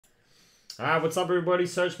Alright, what's up everybody?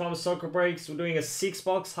 Search Mama Soccer Breaks. We're doing a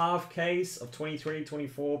 6-box half case of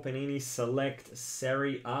 23-24 Panini Select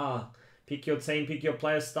Serie A. Pick your team, pick your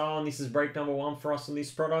player style, and this is break number 1 for us on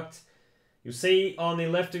this product. You'll see on the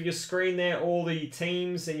left of your screen there all the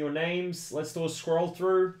teams and your names. Let's do a scroll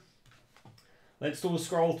through. No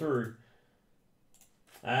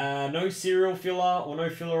serial filler or no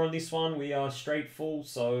filler on this one. We are straight full,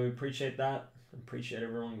 so appreciate that. Appreciate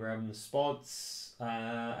everyone grabbing the spots.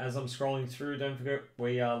 As I'm scrolling through, don't forget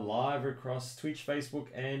we are live across Twitch, Facebook,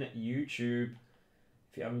 and YouTube.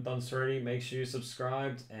 If you haven't done so already, make sure you're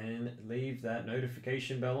subscribed and leave that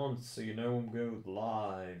notification bell on so you know when we go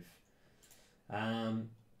live. And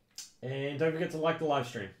don't forget to like the live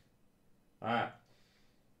stream. Alright.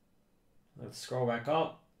 Let's scroll back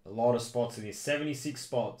up. A lot of spots in here. 76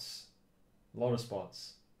 spots. A lot of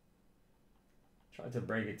spots. Tried to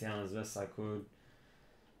break it down as best I could.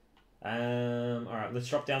 Alright, let's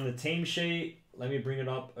drop down the team sheet. Let me bring it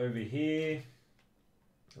up over here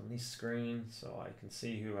on this screen so I can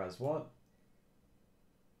see who has what.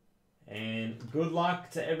 And good luck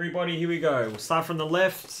to everybody. Here we go. We'll start from the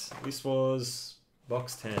left. This was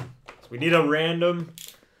box 10. So we did a random.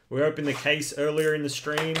 We opened the case earlier in the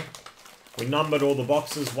stream. We numbered all the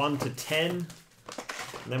boxes 1 to 10. And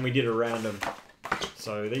then we did a random.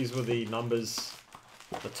 So these were the numbers,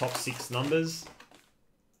 the top 6 numbers.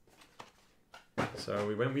 So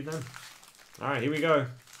we went with them. Alright, here we go.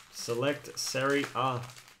 Select Serie A.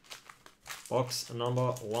 Box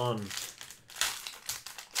number 1.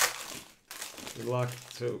 Good luck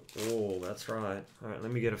to all. That's right. Alright,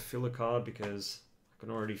 let me get a filler card because I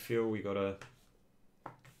can already feel we got a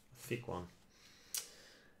thick one.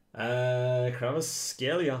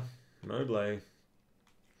 Kvaratskhelia. Mobley.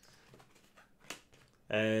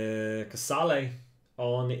 Casale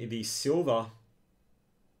on the silver.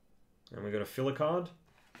 And we got a filler card.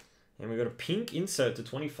 And we got a pink insert to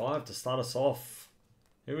 25 to start us off.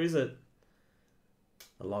 Who is it?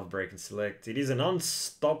 I love break and select. It is an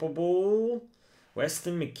unstoppable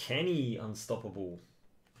Weston McKennie unstoppable.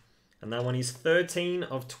 And that one is 13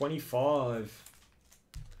 of 25.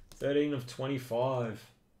 13 of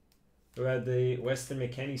 25. Who had the Weston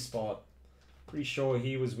McKennie spot. Pretty sure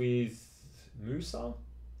he was with Musa,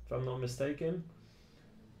 if I'm not mistaken.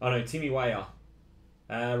 Oh no, Timmy Weah.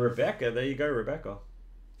 Rebecca, there you go, Rebecca.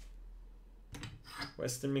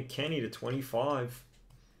 Weston McKennie to 25.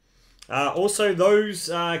 Also,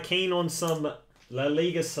 those keen on some La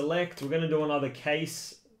Liga Select, we're going to do another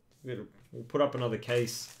case. We'll put up another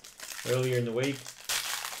case earlier in the week.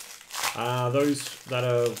 Those that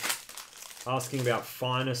are asking about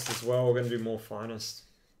finest as well, we're going to do more finest.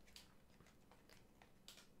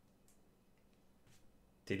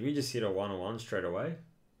 Did we just hit a 101 straight away?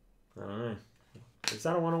 I don't know. Is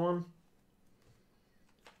that a 101?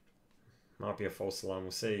 Might be a false alarm,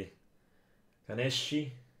 we'll see.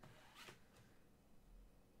 Ganeshi.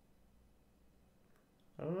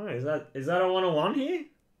 I don't know, is that a 101 here?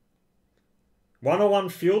 101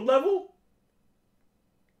 field level?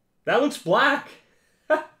 That looks black.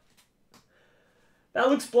 That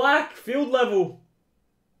looks black, field level.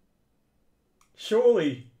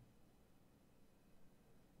 Surely.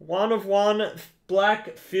 1 of 1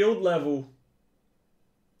 black field level.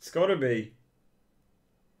 It's got to be.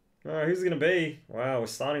 Oh, who's it going to be? Wow, we're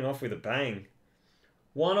starting off with a bang.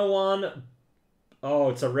 101. Oh,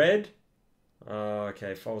 it's a red? Oh,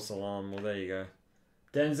 okay, false alarm. Well, there you go.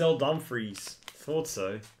 Denzel Dumfries. Thought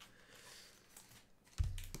so.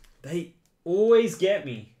 They always get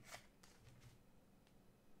me.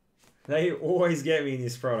 They always get me in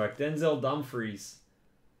this product. Denzel Dumfries.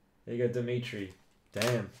 There you go, Dimitri.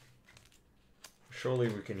 Damn. Surely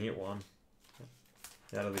we can hit one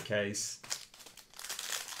out of the case.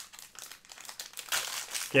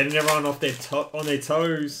 Getting everyone off their on their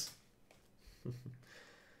toes.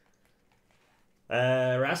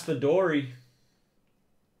 Raspadori.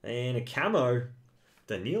 And a camo.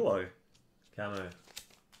 Danilo. Camo.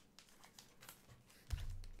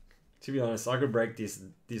 To be honest, I could break this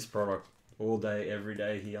product all day, every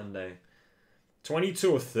day, Hyundai.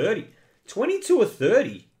 22 of 30. 22 of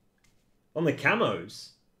 30 on the camos.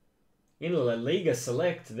 In La Liga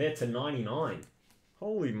Select, they're to 99.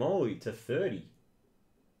 Holy moly, to 30.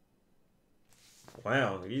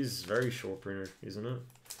 Wow, it is very short printed, isn't it?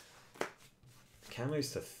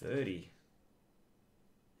 Camos to 30.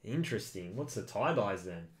 Interesting. What's the tie-dyes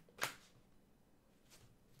then?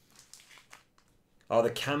 Oh, the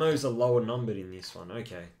camos are lower numbered in this one.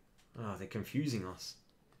 Okay. Oh, they're confusing us.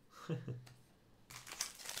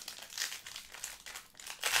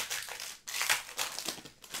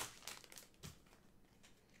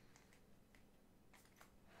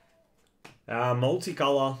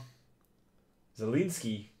 Multicolor.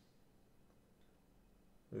 Zielinski.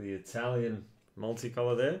 The Italian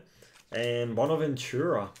multicolor there. And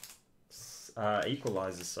Bonaventura.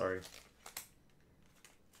 Equalizer, sorry.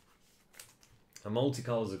 The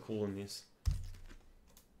multicolors are cool in this.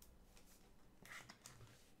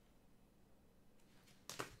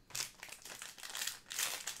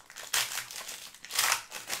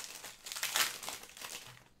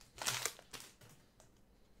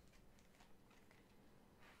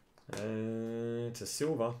 It's a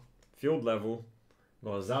silver. Field level.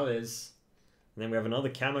 Gonzalez. And then we have another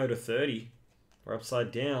camo to 30. We're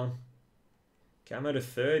upside down. Camo to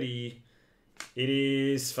 30. It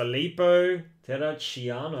is Filippo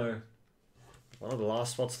Terracciano. One of the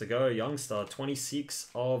last spots to go. Youngster. 26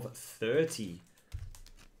 of 30.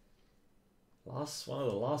 Last one of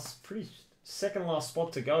the last. Pretty second last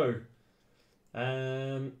spot to go.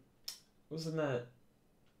 Wasn't that...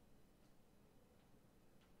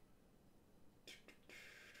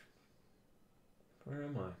 Where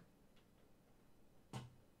am I?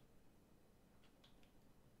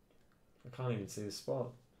 I can't even see the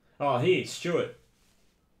spot. Oh, here, Stuart.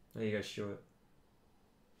 There you go, Stuart.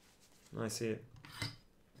 Nice hit.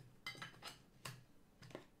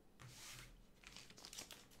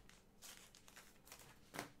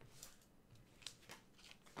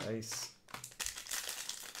 Ace.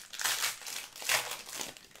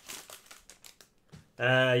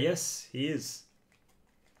 Yes, he is.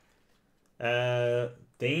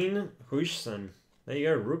 Dean Huijsen. There you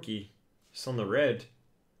go, rookie. Just on the red.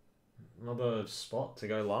 Another spot to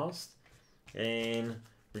go last. And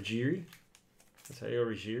Ruggieri. Matteo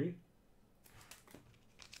Ruggieri.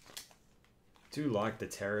 Do like the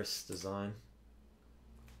terrace design.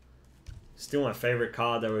 Still my favorite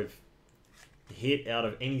card that we've hit out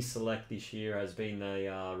of any select this year has been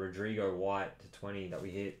the Rodrigo White to 20 that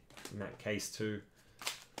we hit in that case too.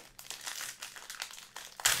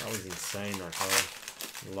 That was insane, that card.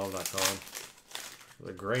 Love that card. It was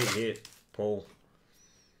a great hit, Paul.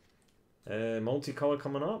 Multicolor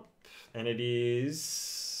coming up. And it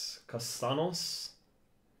is Castanos.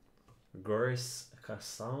 Goris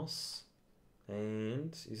Castanos.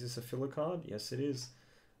 And is this a filler card? Yes, it is.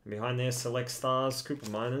 And behind there, Select Stars, Cooper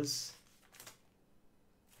Miners.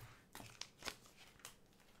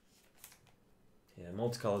 Yeah,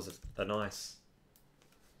 multicolors are nice.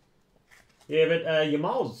 Yeah, but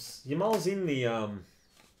Yamal's in the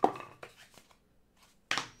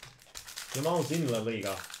Yamal's in La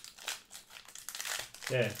Liga.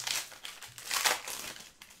 Yeah.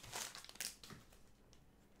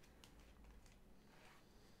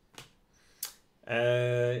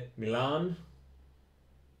 Milan.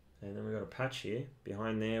 And then we got a patch here.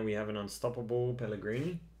 Behind there we have an Unstoppable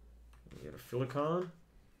Pellegrini. We got a filler card.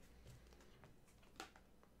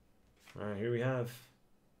 Alright, here we have.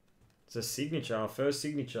 It's a signature, our first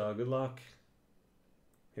signature. Good luck.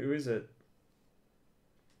 Who is it?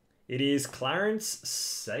 It is Clarence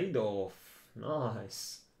Seedorf.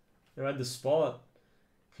 Nice. Who had the spot?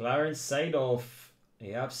 Clarence Seedorf.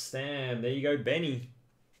 Yep, Stam. There you go, Benny.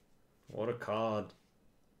 What a card.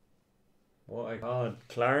 What a card.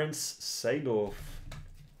 Clarence Seedorf.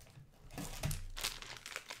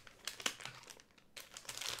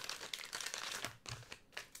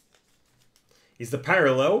 Is the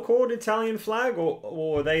parallel called Italian flag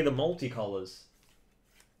or are they the multicolors?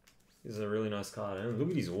 This is a really nice card. And look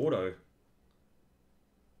at his auto.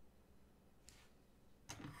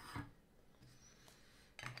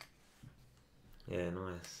 Yeah,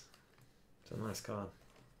 nice. It's a nice card.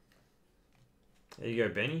 There you go,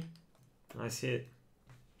 Benny. Nice hit.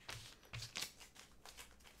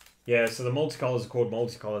 Yeah, so the multicolors are called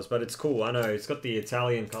multicolors, but it's cool. I know, it's got the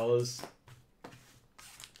Italian colors.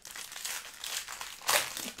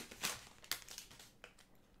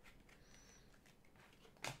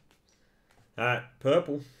 Alright,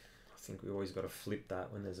 purple. I think we always got to flip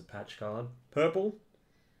that when there's a patch card. Purple.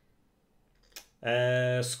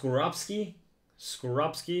 Skorupski.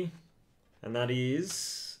 And that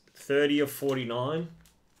is 30 of 49.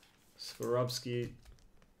 Skorupski.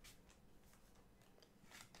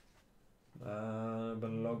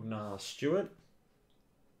 Bologna. Stewart.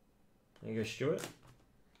 There you go, Stewart.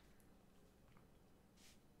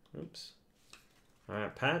 Oops.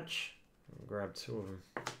 Alright, patch. I'll grab two of them.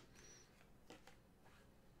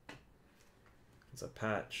 It's a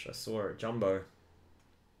patch. I saw it. Jumbo.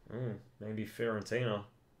 Maybe Fiorentina.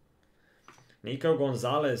 Nico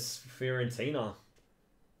Gonzalez, Fiorentina.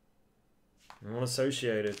 Not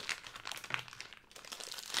associated.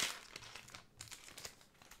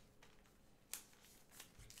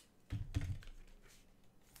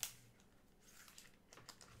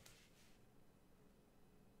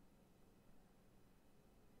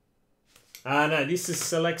 No, this is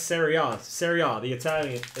Select Serie A. Serie A, the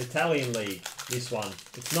Italian league. This one.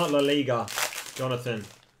 It's not La Liga, Jonathan.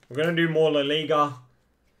 We're going to do more La Liga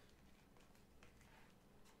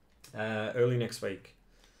early next week.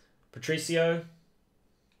 Patricio.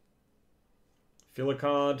 Filler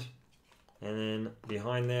card. And then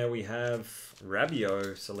behind there we have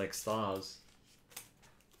Rabiot Select Stars.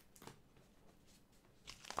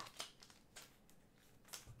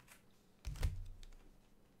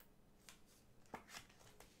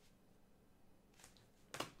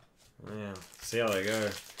 Yeah, see how they go.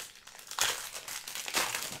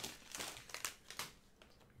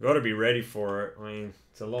 Got to be ready for it. I mean,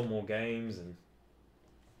 it's a lot more games and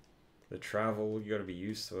the travel. You got to be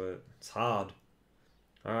used to it. It's hard.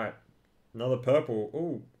 All right, another purple.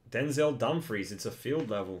 Oh, Denzel Dumfries. It's a field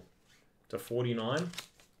level. To 49.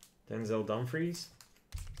 Denzel Dumfries.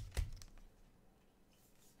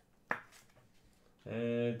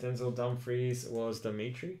 And Denzel Dumfries was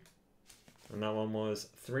Dimitri. And that one was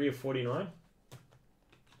 3 of 49.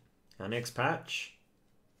 Our next patch.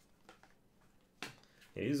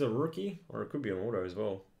 It is a rookie, or it could be an auto as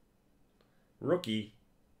well. Rookie.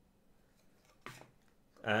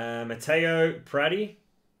 Matteo Prati.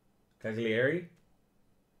 Cagliari.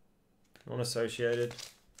 Non-associated.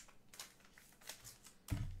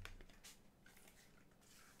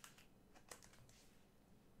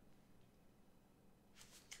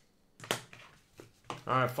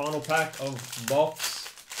 Alright, final pack of box.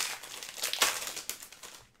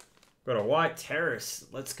 Got a white terrace.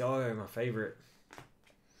 Let's go. My favorite.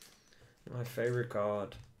 My favorite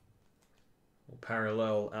card.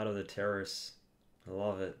 Parallel out of the terrace. I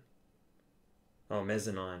love it. Oh,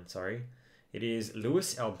 mezzanine, sorry. It is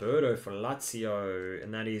Luis Alberto for Lazio.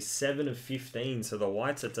 And that is 7 of 15. So the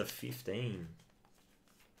white's at a 15.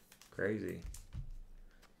 Crazy.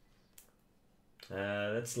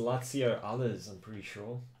 That's Lazio others, I'm pretty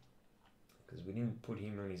sure. Because we didn't put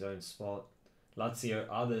him in his own spot. Lazio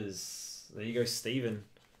others. There you go, Steven.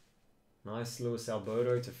 Nice Luis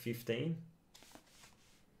Alberto to 15.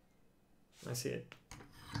 Nice hit.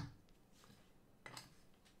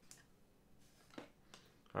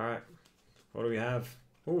 Alright. What do we have?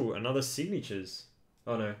 Ooh, another signatures.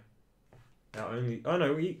 Oh no. Our only... Oh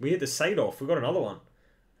no, we hit the Sadolf. We got another one.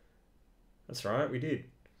 That's right, we did.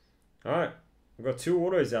 Alright. We've got 2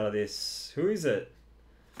 autos out of this. Who is it?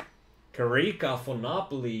 Carica for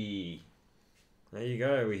Napoli. There you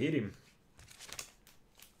go. We hit him.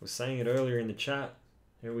 I was saying it earlier in the chat.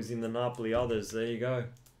 Who was in the Napoli others? There you go.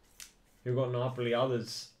 Who got Napoli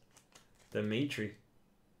others? Dimitri.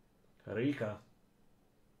 Carica.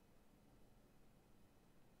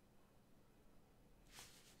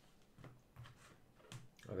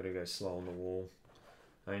 I gotta go slow on the wall.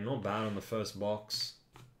 I mean, not bad on the first box.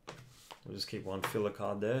 We'll just keep one filler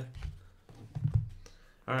card there.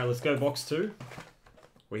 Alright, let's go box 2.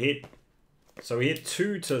 We hit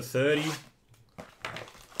 2 to 30.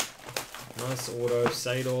 Nice auto,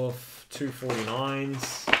 Sadorf, 2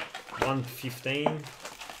 49s, 1 15,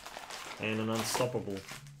 and an unstoppable.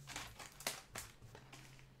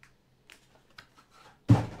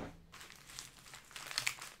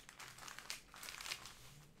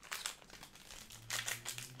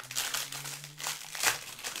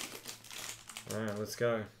 Alright, let's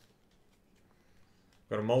go.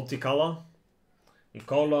 Got a multicolor.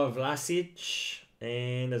 Nikola Vlasic.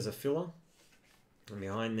 And there's a filler. And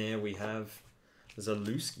behind there we have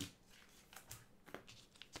Zalewski.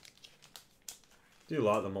 Do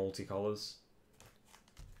like the multicolors.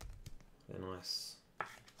 They're nice.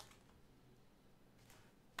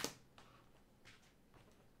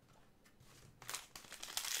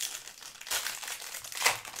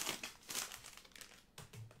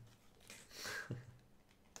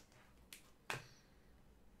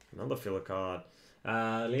 Another filler card.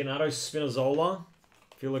 Leonardo Spinazzola,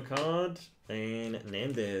 filler card, and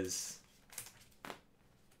Nandez.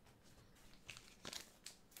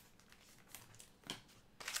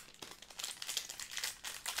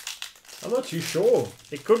 I'm not too sure.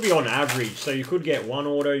 It could be on average, so you could get 1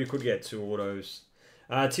 auto, you could get 2 autos.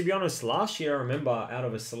 To be honest, last year I remember out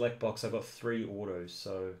of a select box I got 3 autos.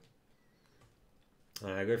 So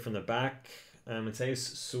I go from the back. Mateus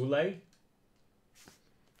Sule.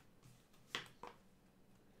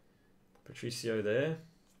 Patricio there.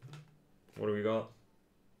 What do we got?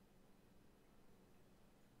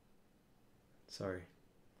 Sorry.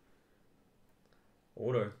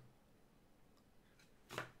 Auto.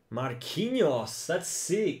 Marquinhos. That's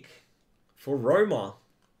sick. For Roma.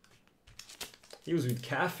 He was with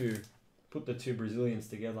Cafu. Put the 2 Brazilians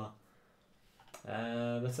together.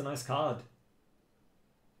 That's a nice card.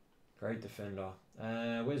 Great defender.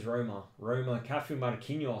 Where's Roma? Roma, Cafu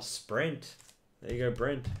Marquinhos, Brent. There you go,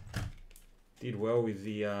 Brent. Did well with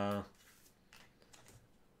the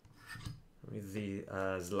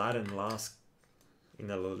Zlatan last in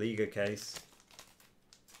the La Liga case.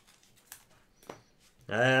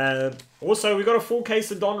 Also, we got a full case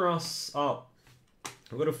of Donruss up.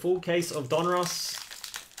 We've got a full case of Donruss.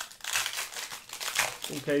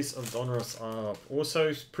 Full case of Donruss up.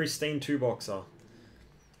 Also, pristine 2-boxer.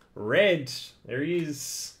 Red. There he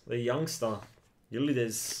is. The youngster.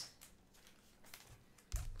 Yildiz.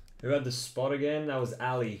 Who had the spot again? That was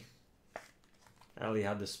Ali. Ali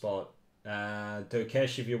had the spot.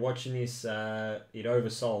 Turkesh, if you're watching this, it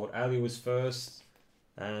oversold. Ali was first.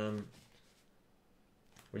 We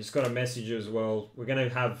just got a message as well. We're going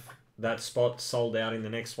to have that spot sold out in the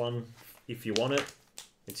next one. If you want it,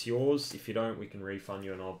 it's yours. If you don't, we can refund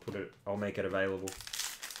you and I'll make it available.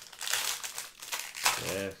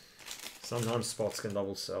 Yeah. Sometimes spots can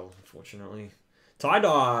double sell, unfortunately.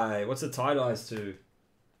 Tie-dye. What's the tie-dyes to?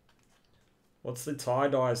 What's the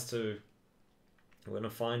tie-dyes to? We're going to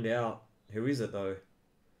find out. Who is it, though?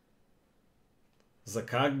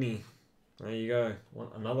 Zakagni. There you go.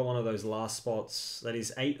 Another one of those last spots. That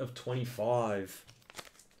is 8 of 25.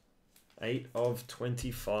 8 of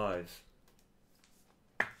 25.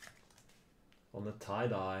 On the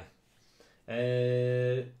tie-dye.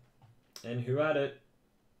 And who had it?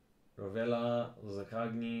 Rovella,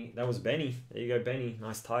 Zakagni. That was Benny. There you go, Benny.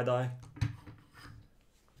 Nice tie-dye.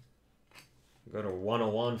 Got a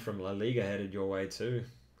 101 from La Liga headed your way too.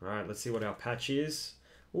 Alright, let's see what our patch is.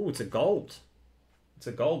 Oh, it's a gold. It's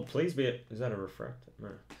a gold. Please be it. Is that a refractor? No.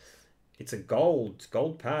 It's a gold.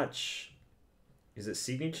 Gold patch. Is it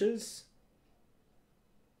signatures?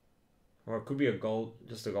 Or it could be a gold,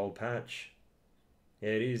 just a gold patch.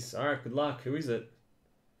 Yeah, it is. Alright, good luck. Who is it?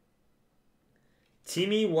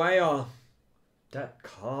 Timmy Weah. That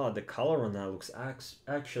card, the color on that looks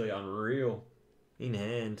actually unreal. In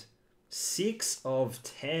hand. 6 of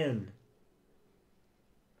 10.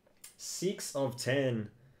 6 of 10.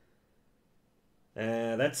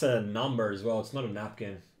 That's a number as well. It's not a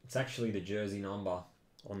napkin. It's actually the jersey number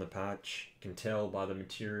on the patch. You can tell by the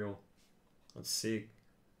material. That's sick.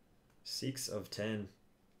 6 of 10.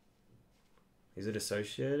 Is it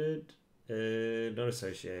associated? Not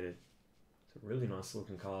associated. It's a really nice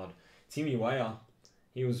looking card. Timmy Weah.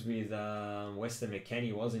 He was with Weston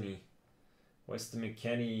McKennie, wasn't he? Weston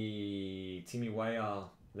McKennie, Timmy Weah.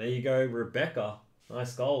 There you go, Rebecca.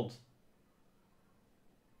 Nice gold.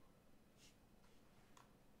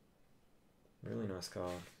 Really nice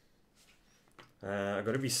card. I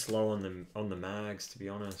got to be slow on the mags, to be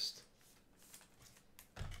honest.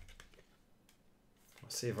 I'll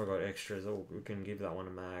see if I got extras. Oh, we can give that one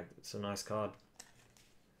a mag. It's a nice card.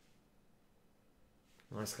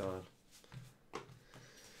 Nice card.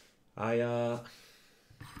 I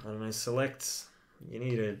don't know. Select. You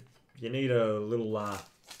need a little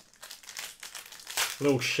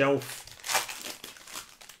shelf.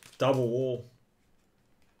 Double wall.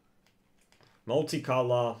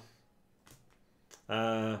 Multicolor.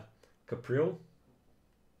 Capriel.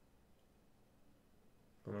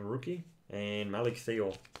 I'm a rookie. And Malik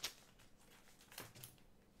Thiel.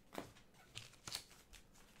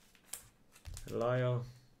 Elia.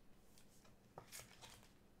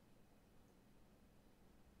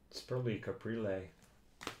 It's probably Caprile.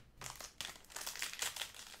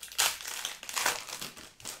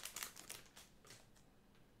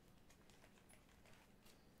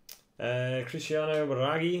 Cristiano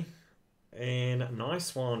Baraghi. And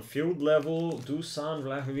nice one. Field level. Dusan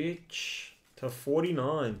Vlahovic to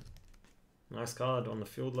 49. Nice card on the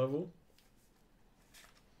field level.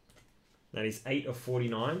 That is 8 of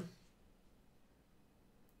 49.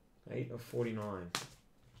 8 of 49.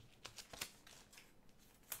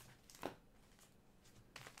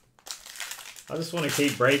 I just want to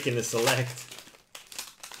keep breaking the select.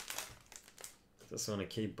 Just want to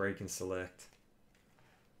keep breaking select.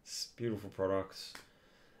 It's beautiful products.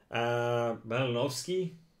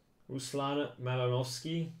 Malinovsky. Ruslan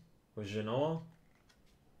Malinovsky with Genoa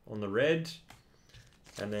on the red.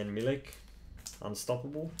 And then Milik.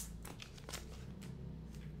 Unstoppable.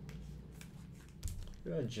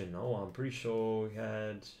 Who had Genoa? I'm pretty sure we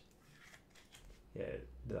had... Yeah,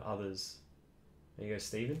 the others. There you go,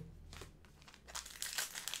 Steven.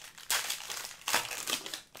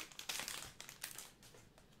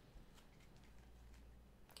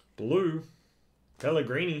 Blue.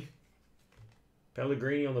 Pellegrini.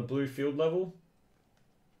 Pellegrini on the blue field level.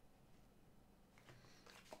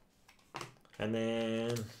 And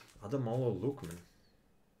then Ademola Lookman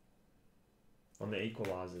on the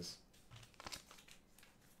equalizers.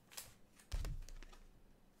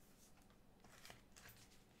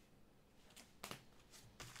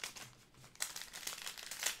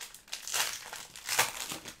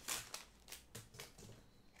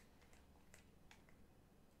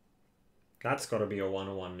 That's got to be a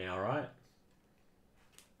 101 now, right?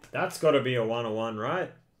 That's got to be a 101,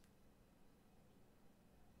 right?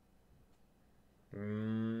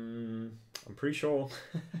 I'm pretty sure.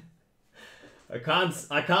 I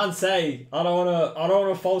can't say. I don't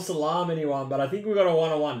wanna false alarm anyone, but I think we got a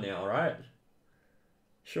 101 now, right?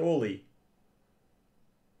 Surely.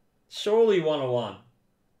 Surely 101.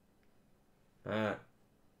 Alright.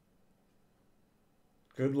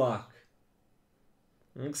 Good luck.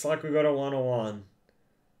 Looks like we got a 101.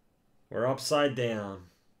 We're upside down.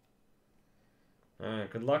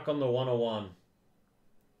 Alright, good luck on the 101.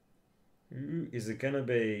 Who is it gonna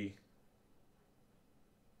be?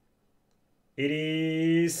 It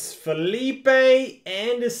is Felipe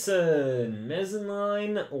Anderson.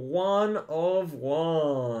 Mezzanine 1 of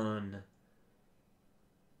 1.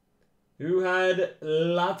 Who had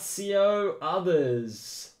Lazio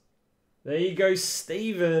others? There you go,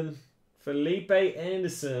 Steven. Felipe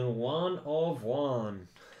Anderson, 1 of 1.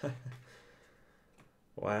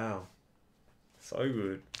 Wow. So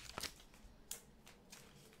good.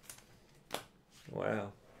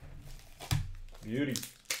 Wow. Beauty.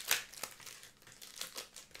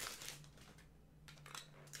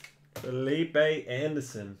 Felipe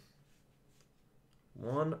Anderson.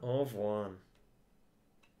 1 of 1.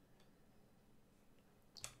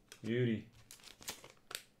 Beauty.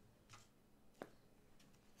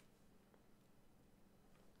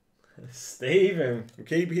 Steven, we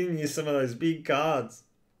keep hitting you some of those big cards.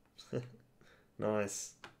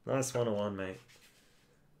 Nice. Nice 101, mate.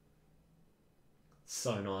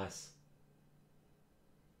 So nice.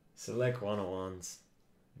 Select 101s.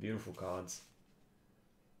 Beautiful cards.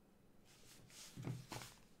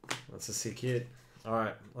 That's a sick hit.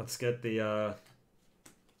 Alright, let's get the...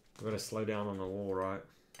 We've got to slow down on the wall, right?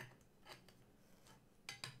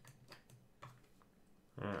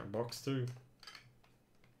 Alright, box 2.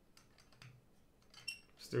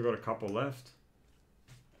 Still got a couple left.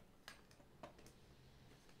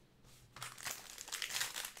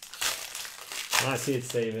 Nice hit,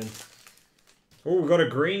 Steven. Oh, we've got a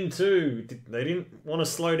green too. They didn't want to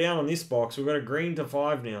slow down on this box. We've got a green to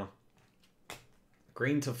 5 now.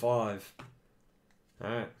 Green to 5.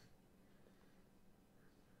 Alright.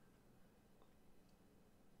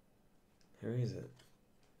 Who is it?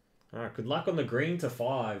 Alright, good luck on the green to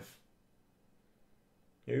 5.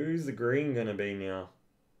 Who's the green gonna be now?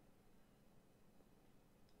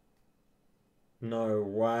 No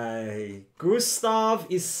way. Gustav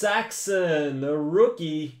is Saxon, the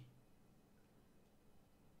rookie.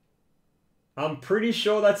 I'm pretty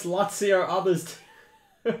sure that's Lazio others.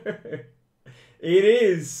 It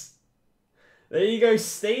is. There you go,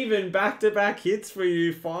 Steven. Back-to-back hits for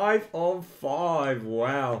you. 5 of 5.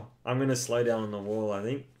 Wow. I'm going to slow down on the wall, I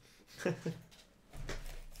think.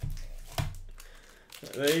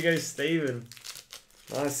 There you go, Steven.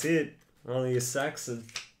 Nice hit. Only a Saxon.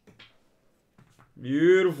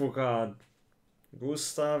 Beautiful card.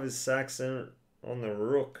 Gustav is Saxon on the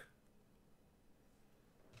rook.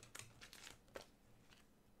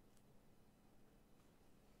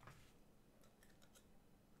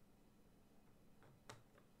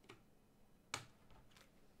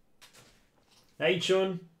 Hey,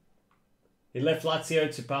 Chun. He left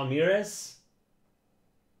Lazio to Palmeiras.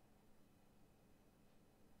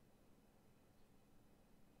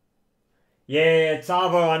 Yeah,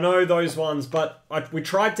 Tavo, I know those ones, but we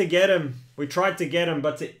tried to get him. We tried to get him,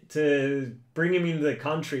 but to bring him into the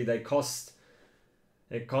country, it costs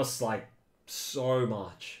like so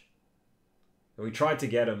much. We tried to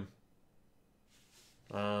get him.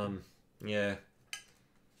 Yeah.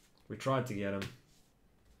 We tried to get him.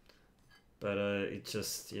 But it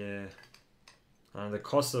just, yeah. The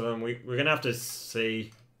cost of them, we're going to have to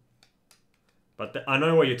see. But I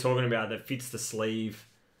know what you're talking about. That fits the sleeve.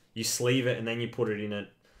 You sleeve it and then you put it in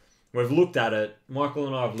it. We've looked at it. Michael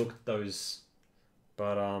and I have looked at those.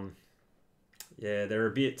 But, yeah, they're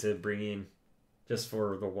a bit to bring in. Just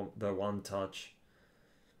for the one touch.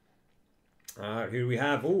 Who do we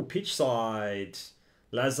have? Oh, pitch side.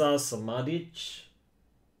 Lazar Samadic.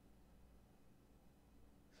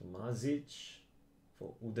 Mazic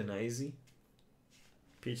for Udinese.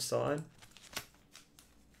 Pitch side.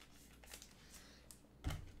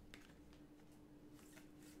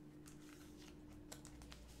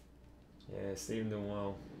 Yeah, Steven doing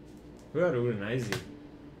well. Who had Udinese?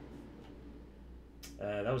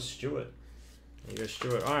 That was Stuart. There you go,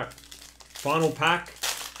 Stuart. Alright. Final pack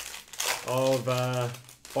of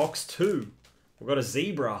box 2. We've got a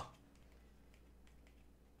zebra.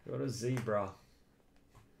 We've got a zebra.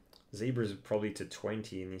 Zebras are probably to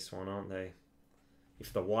 20 in this one, aren't they?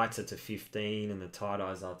 If the whites are to 15 and the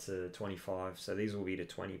tie-dyes are to 25. So these will be to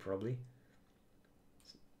 20 probably.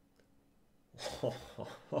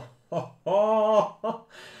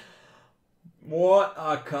 What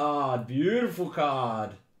a card. Beautiful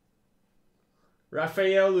card.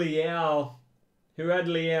 Rafael Leao. Who had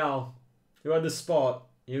Leao? Who had the spot?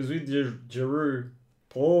 He was with Giroud.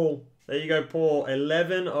 Paul. There you go, Paul.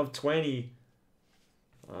 11 of 20.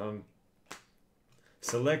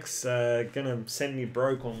 Select's gonna send me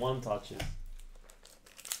broke on one touches.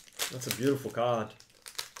 That's a beautiful card.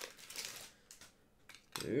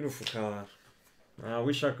 Beautiful card. I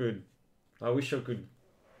wish I could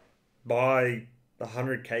buy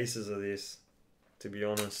 100 cases of this, to be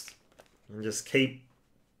honest, and just keep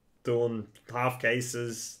doing half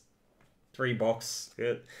cases, 3 box.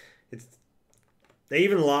 It's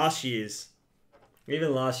even last year's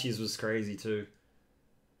was crazy too.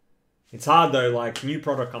 It's hard though, like new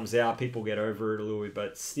product comes out, people get over it a little bit,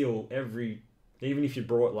 but still even if you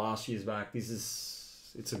brought last year's back, it's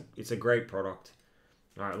a great product.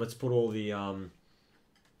 All right, let's put all the I'll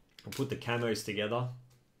put the camos together.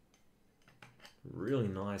 Really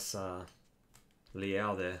nice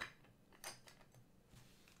Leao there.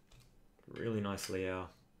 Really nice Leao.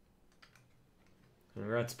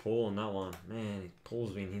 Congrats, Paul, on that one. Man,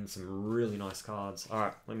 Paul's been hitting some really nice cards. All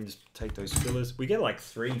right, let me just take those fillers. We get like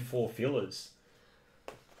 3-4 fillers.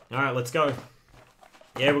 All right, let's go.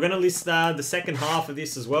 Yeah, we're going to list the second half of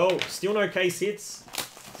this as well. Still no case hits.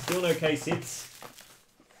 Still no case hits.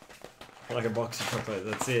 Like a box of chocolate,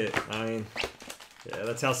 that's it. I mean, yeah,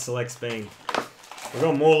 that's how Select's been. We've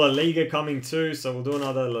got more La Liga coming too, so we'll do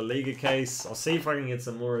another La Liga case. I'll see if I can get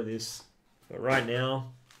some more of this. But right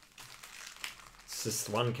now, it's just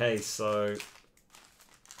one case, so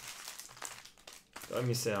don't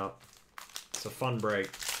miss out. It's a fun break.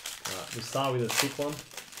 Alright, we start with a thick one.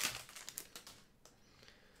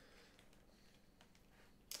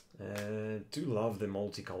 Do love the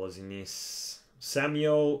multicolors in this.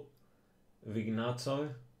 Samuel Vignato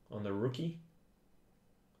on the rookie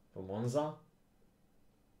for Monza.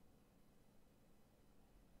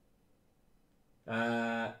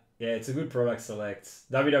 Yeah, it's a good product select.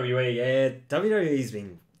 WWE, yeah, Panini's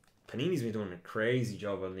been doing a crazy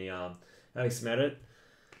job on the Alex Merritt.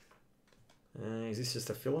 Is this just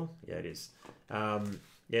a filler? Yeah, it is.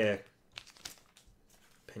 Yeah,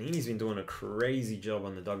 Panini's been doing a crazy job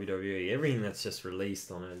on the WWE. Everything that's just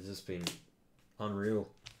released on it has just been unreal,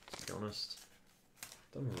 to be honest.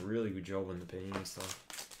 Done a really good job on the Panini stuff.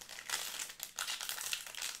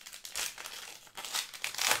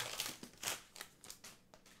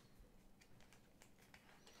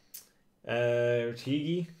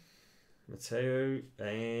 Tigi, Matteo,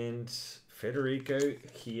 and Federico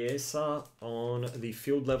Chiesa on the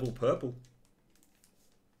field level purple.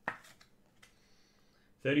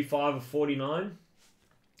 35 of 49.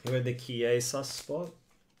 Who had the Chiesa spot?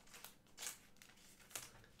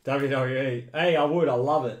 WWE. Hey, I would. I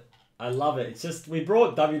love it. I love it. It's just, we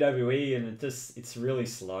brought WWE and it's really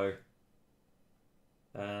slow.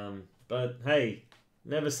 But hey,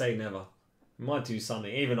 never say never. We might do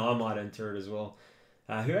something. Even I might enter it as well.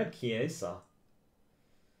 Who had Chiesa?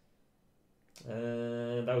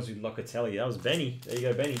 That was with Locatelli. That was Benny. There you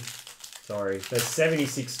go, Benny. Sorry. There's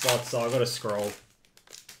 76 spots, so I've got to scroll.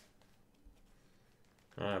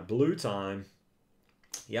 Blue time.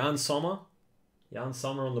 Jan Sommer. Jan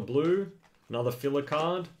Sommer on the blue. Another filler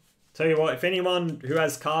card. Tell you what, if anyone who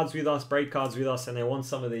has cards with us, break cards with us, and they want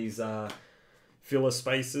some of these filler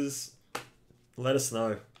spaces, let us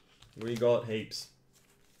know. We got heaps.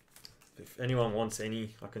 If anyone wants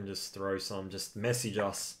any, I can just throw some. Just message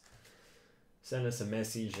us. Send us a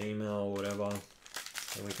message, email, whatever,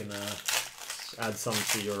 and we can add some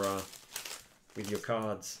to your with your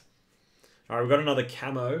cards. All right, we've got another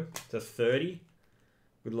camo to 30.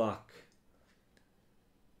 Good luck.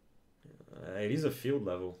 It is a field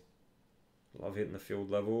level. Love hitting the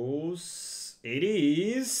field levels. It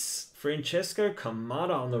is Francesco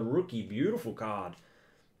Kamada on the rookie. Beautiful card.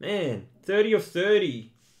 Man, 30 of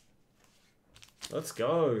 30. Let's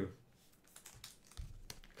go.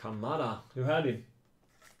 Kamada. Who had him?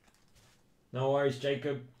 No worries,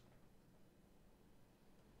 Jacob.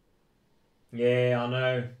 Yeah, I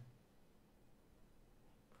know.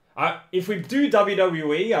 If we do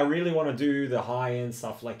WWE, I really want to do the high-end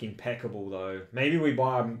stuff like Impeccable, though. Maybe we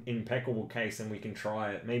buy an Impeccable case and we can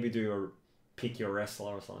try it. Maybe do a pick your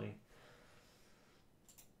wrestler or something.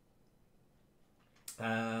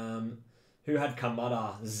 Who had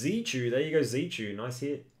Kamada? Zichu. There you go, Zichu. Nice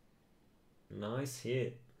hit. Nice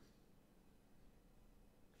hit.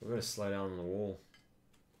 We're going to slow down on the wall.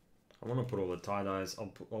 I want to put all the tie-dyes.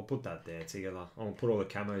 I'll put that there together. I'll put all the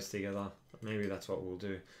camos together. Maybe that's what we'll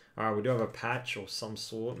do. Alright, we do have a patch or some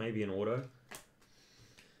sort. Maybe an auto.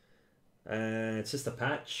 It's just a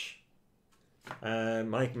patch.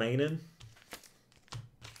 Mike Maiden.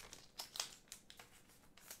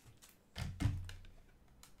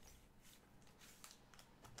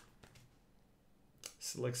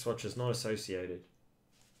 Select swatches not associated.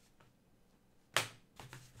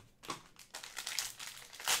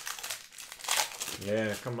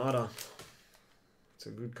 Yeah, Kamada. It's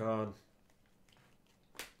a good card.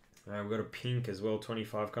 Alright, we've got a pink as well,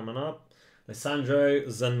 25 coming up. Alessandro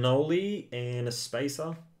Zanoli and a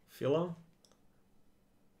spacer filler.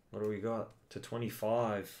 What do we got? To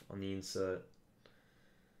 25 on the insert.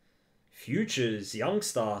 Futures,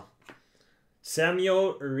 youngster.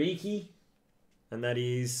 Samuel Riki. And that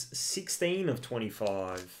is 16 of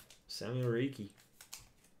 25. Samuel Riki.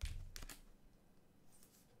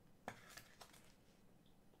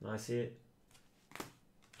 Nice hit.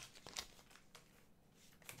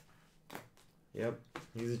 Yep,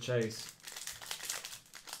 he's a chase.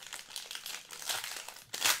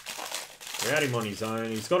 We had him on his own.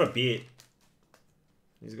 He's got a bit.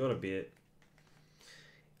 He's got a bit.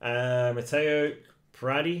 Matteo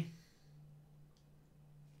Prati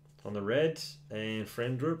on the red. And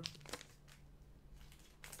Frendrup.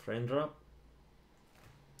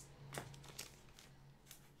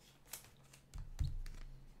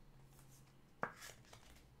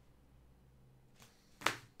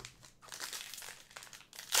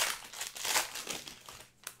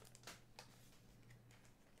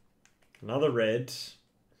 Another red.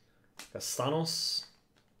 Castanos.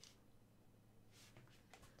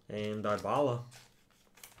 And Dybala.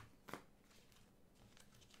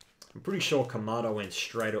 I'm pretty sure Kamada went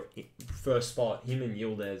straight up first spot. Him and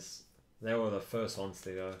Yildiz. They were the first ones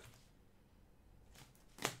to go.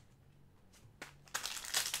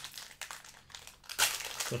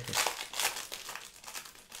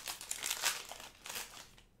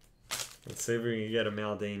 Let's see if we can get a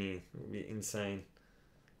Maldini. It would be insane.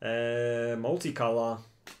 Multicolor.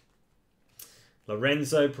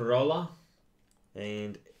 Lorenzo Parola.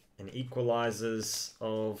 And an equalizers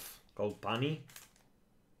of Goldbunny.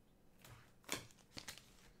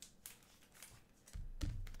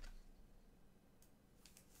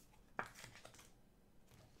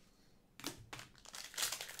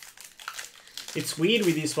 It's weird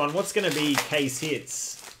with this one. What's going to be case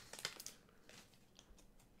hits?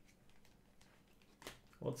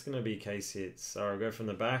 What's going to be case hits? So I'll go from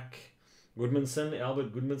the back. Goodmanson,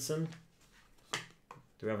 Albert Goodmanson. Do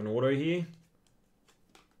we have an auto here?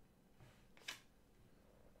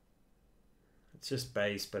 It's just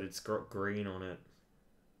base, but it's got green on it.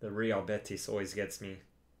 The Real Betis always gets me.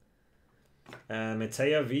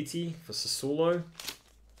 Matteo Viti for Sassuolo.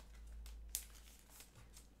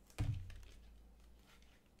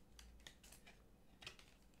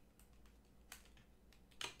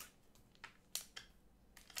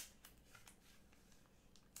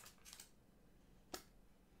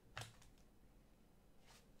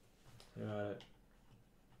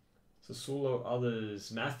 Sassuolo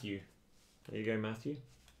others, Matthew. There you go, Matthew.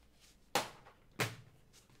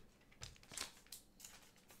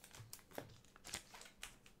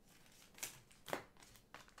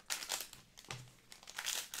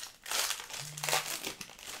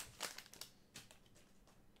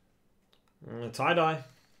 Tie-dye.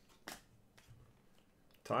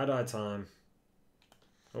 Tie-dye time.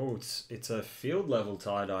 Oh, it's a field level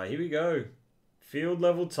tie-dye. Here we go. Field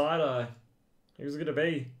level tie-dye. Who's it gonna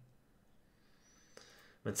be?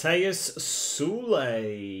 Mateus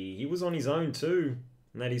Sule. He was on his own too.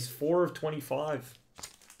 And that is 4 of 25.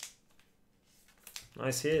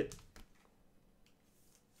 Nice hit.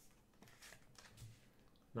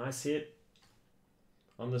 Nice hit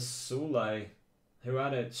on the Sule. Who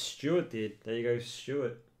had it? Stuart did. There you go,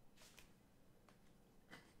 Stuart.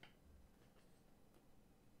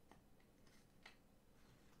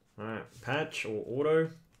 Alright, patch or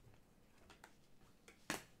auto.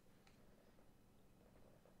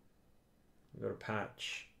 We've got a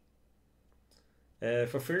patch.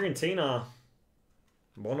 For Fiorentina,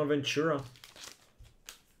 Bonaventura.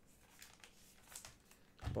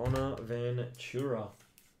 Bonaventura.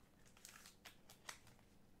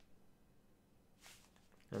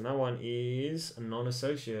 And that one is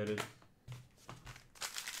non-associated.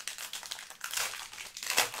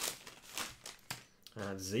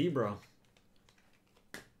 Zebra.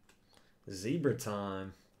 Zebra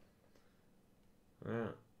time.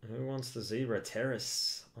 Right. Who wants the zebra?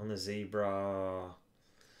 Terrace on the zebra.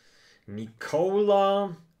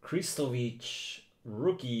 Nikola Kristovic.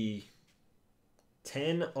 Rookie.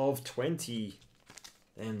 10 of 20.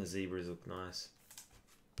 Damn, the zebras look nice.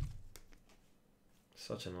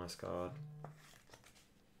 Such a nice card.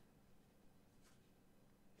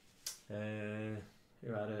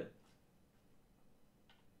 Who had it?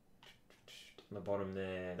 On the bottom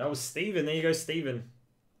there. That was Steven. There you go, Steven.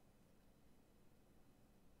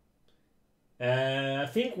 I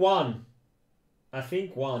think one. We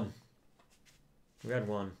had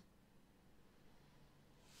one.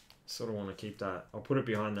 Sort of want to keep that. I'll put it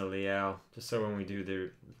behind the Liao, just so when we do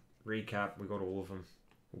the recap, we got all of them.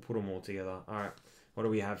 We'll put them all together. All right. What do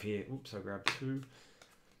we have here? Oops, I grabbed two.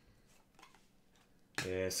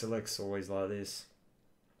 Yeah, Select's always like this.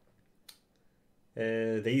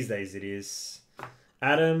 These days it is.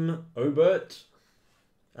 Adam Obert.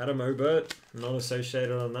 Not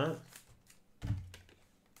associated on that.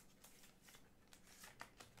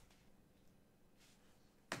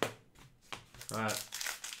 Alright.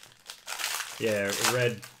 Yeah,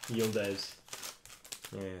 red Yildiz.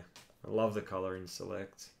 Yeah. I love the color in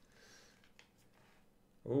Select.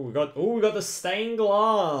 Oh, we got the stained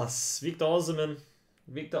glass. Victor Osimhen,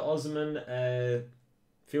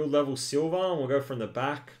 field level silver, and we'll go from the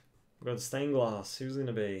back. We've got the stained glass. Who's it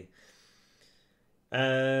gonna be?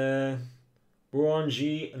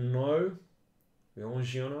 Buongiorno.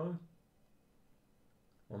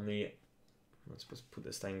 On the, let's just put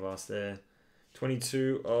the stained glass there.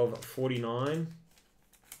 22 of 49.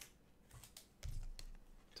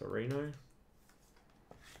 Torino.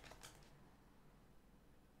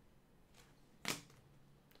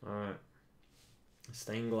 Alright.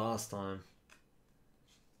 Stained glass time.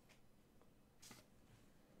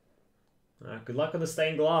 Alright, good luck on the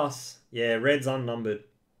stained glass. Yeah, red's unnumbered.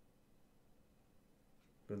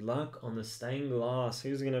 Good luck on the stained glass.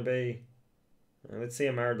 Who's it going to be? Let's see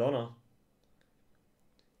a Maradona.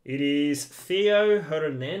 It is Theo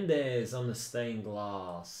Hernandez on the stained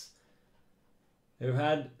glass. Who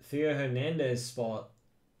had Theo Hernandez spot?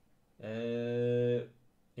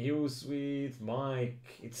 He was with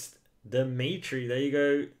Mike. It's Dimitri. There you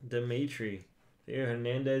go, Dimitri. Theo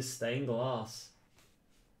Hernandez, stained glass.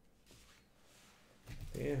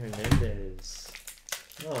 Theo Hernandez.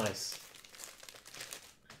 Nice.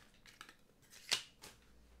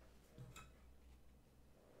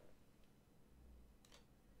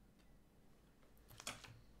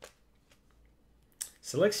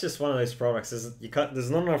 Select's just one of those products. There's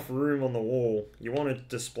not enough room on the wall. You want to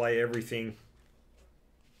display everything.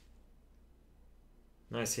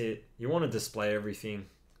 Nice hit. You want to display everything,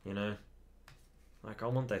 you know. Like I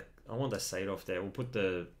want that Sadov there. We'll put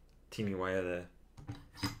the Timmy Weah there.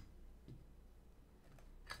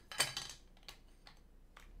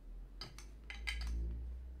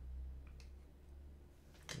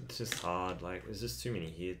 It's just hard. Like there's just too many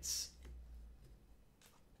hits.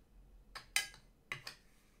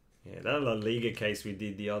 Yeah, that La Liga case we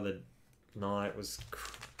did the other night was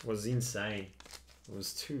insane. It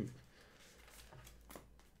was too.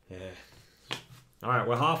 Yeah. All right,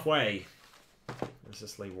 we're halfway. Let's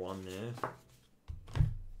just leave one there.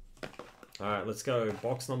 All right, let's go.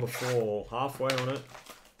 Box number 4. Halfway on it.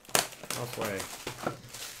 Halfway.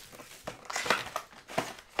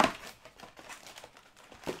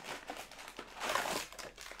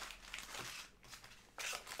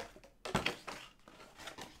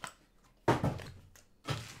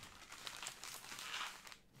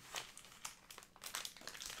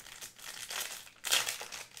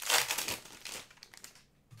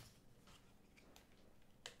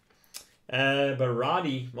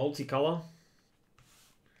 Berardi, multicolor.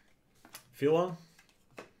 Filler.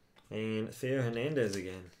 And Theo Hernandez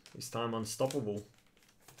again. This time unstoppable.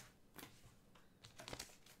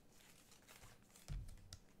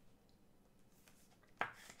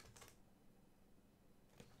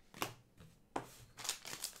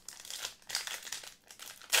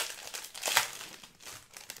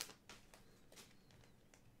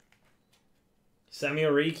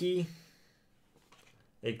 Samuel Riki.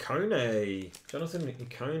 Ikone. Jonathan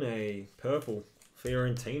Ikone. Purple.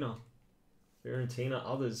 Fiorentina.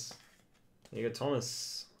 Others. There you go,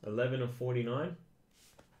 Thomas. 11 of 49.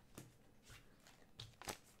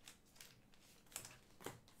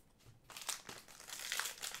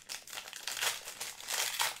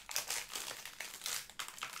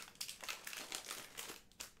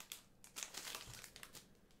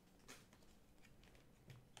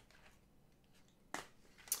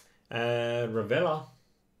 Ravella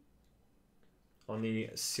on the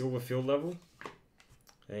silver field level,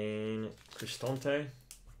 and Cristante.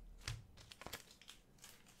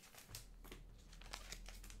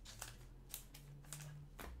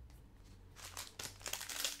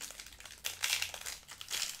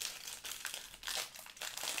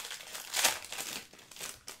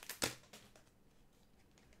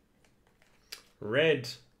 Red,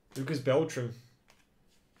 Lucas Beltran,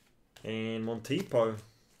 and Montipo.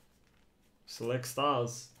 Select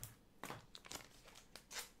stars.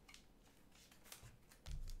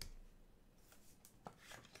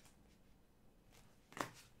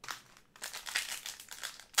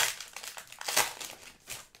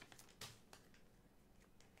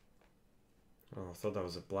 Oh, I thought that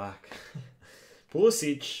was a black.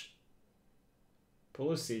 Pulisic,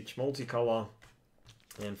 multicolor,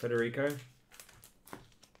 and Federico.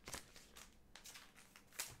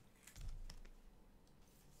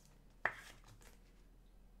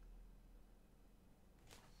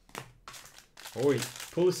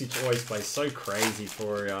 Pulisic always plays so crazy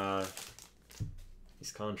for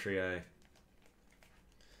his country, eh?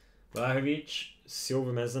 Vlahovic,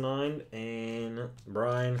 silver mezzanine, and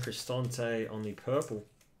Brian Cristante on the purple.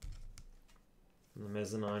 And the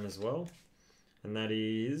mezzanine as well. And that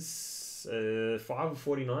is 5 of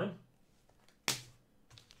 49.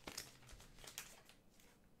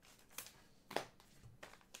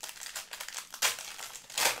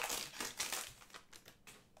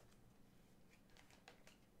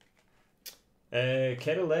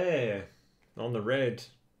 Kettle on the red.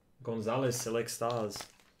 Gonzalez select stars.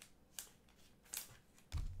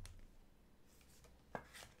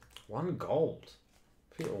 One gold.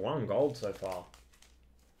 I think one gold so far.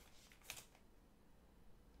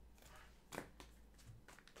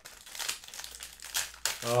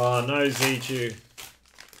 Oh, no Zichu.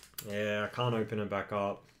 Yeah, I can't open it back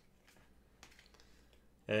up.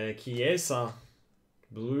 Chiesa.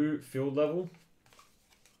 Blue field level.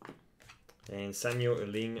 And Samuel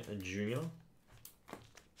Eling Jr.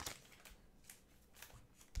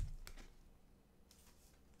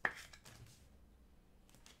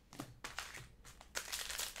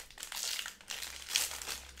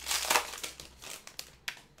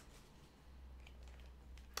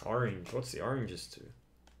 Orange. What's the oranges to?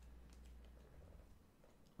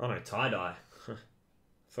 Oh no, tie-dye.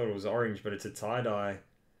 Thought it was orange, but it's a tie-dye.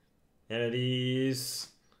 And it is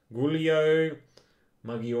Giulio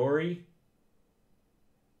Maggiore.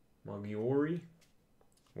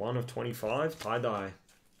 1 of 25, tie-dye.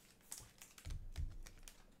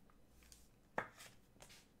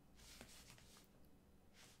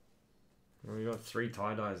 Well, we got 3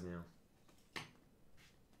 tie-dyes now.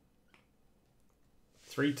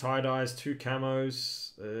 3 tie-dyes, 2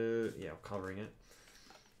 camos. Yeah, I'm covering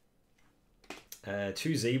it.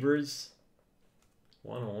 2 zebras.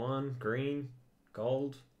 101, green,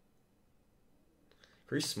 gold.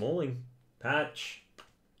 Chris Smalling, patch.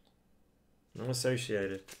 Not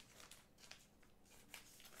associated.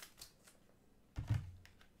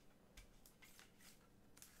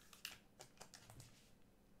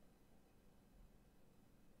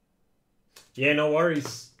 Yeah, no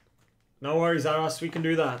worries. No worries, Aras. We can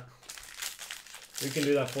do that. We can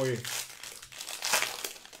do that for you.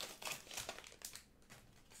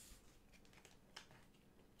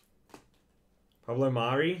 Pablo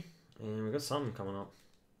Mari. And we got something coming up.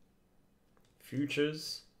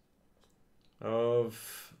 Futures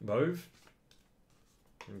of Bove.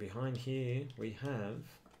 And behind here we have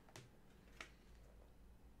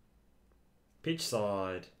pitch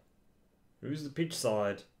side. Who's the pitch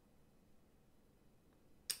side?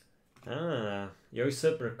 Ah,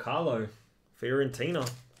 Josep Recalo, Fiorentina.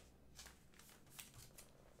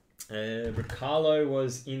 Recalo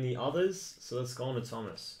was in the others, so let's go on to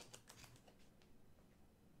Thomas.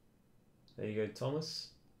 There you go, Thomas.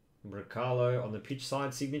 Recalo on the pitch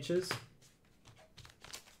side signatures.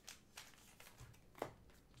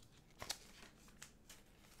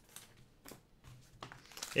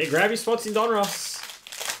 Yeah, grab your spots in Donruss.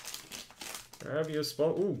 Grab your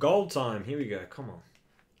spot. Ooh, gold time. Here we go. Come on.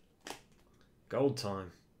 Gold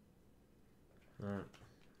time. Alright.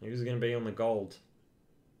 Who's going to be on the gold?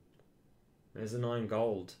 There's a 9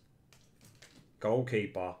 gold.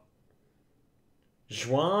 Goalkeeper.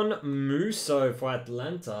 Juan Musso for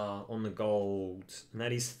Atlanta on the gold. And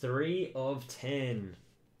that is 3 of 10.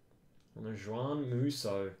 On the Juan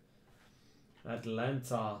Musso.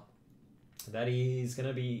 Atlanta. That is going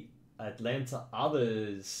to be Atlanta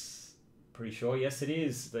others. Pretty sure. Yes, it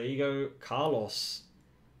is. There you go. Carlos.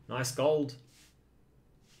 Nice gold.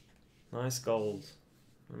 Nice gold.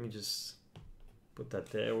 Let me just put that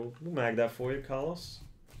there. We'll mag that for you, Carlos.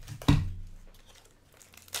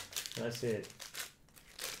 That's it.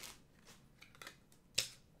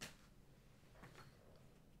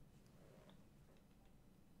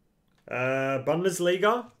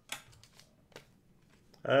 Bundesliga.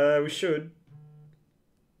 We should.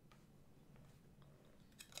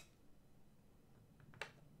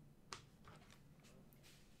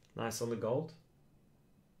 Nice on the gold.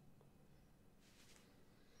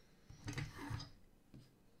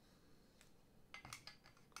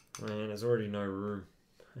 Man, there's already no room.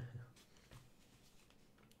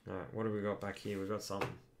 Alright, what have we got back here? We've got something.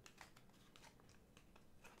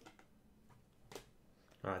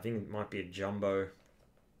 I think it might be a jumbo.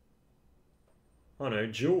 Oh no,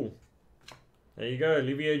 Jewel. There you go,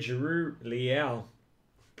 Olivier Giroud, Liao.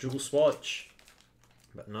 Jewel swatch.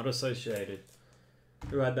 But not associated.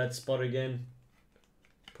 Who had that spot again?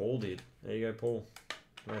 Paul did. There you go, Paul.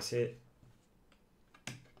 Nice hit.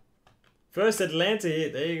 First Atlanta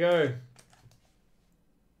hit. There you go.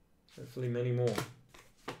 Hopefully many more.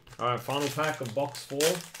 Alright, final pack of box 4.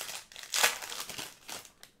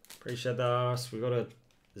 Appreciate that. We got a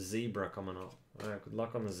zebra coming up. Alright, good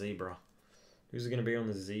luck on the zebra. Who's going to be on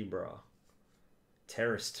the zebra?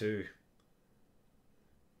 Terrace 2.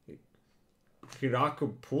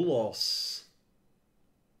 Kyriakopoulos.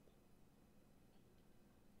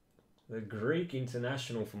 The Greek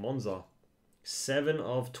international for Monza. 7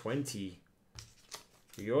 of 20.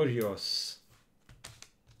 Georgios.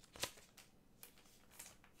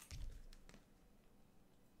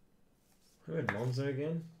 Who had Monza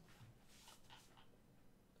again?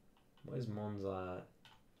 Where's Monza at?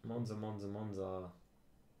 Monza.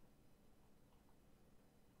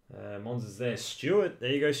 Monza's there. Stuart.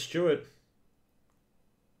 There you go, Stuart.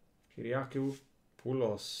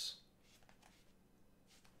 Kyriakopoulos.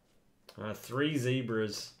 Alright, 3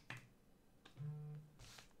 zebras.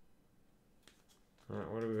 Alright,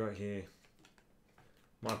 what do we got here?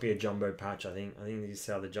 Might be a jumbo patch, I think. I think this is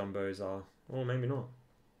how the jumbos are. Oh, maybe not.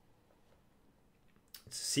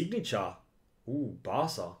 It's a signature. Ooh,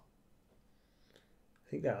 Barca. I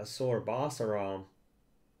think that I saw a Barca arm.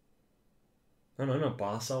 No, not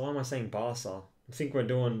Barca. Why am I saying Barca? I think we're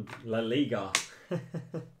doing La Liga.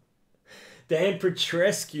 Dan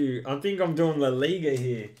Petrescu. I think I'm doing La Liga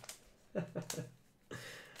here.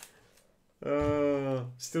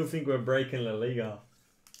 Still think we're breaking La Liga.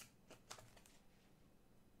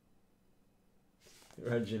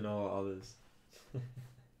 How'd you know others?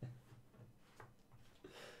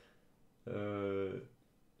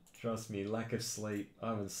 Trust me, lack of sleep. I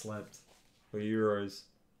haven't slept for Euros.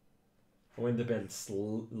 I went to bed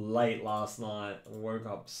late last night and woke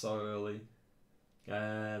up so early.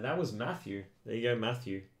 That was Matthew. There you go,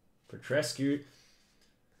 Matthew. Petrescu.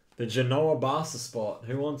 The Genoa Barca spot.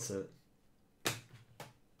 Who wants it?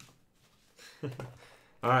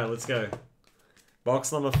 Alright, let's go.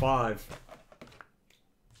 Box number 5.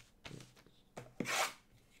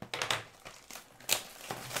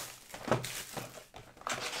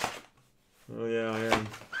 Oh yeah, I am.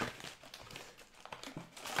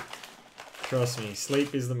 Trust me,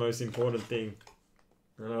 sleep is the most important thing.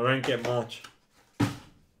 And I don't get much.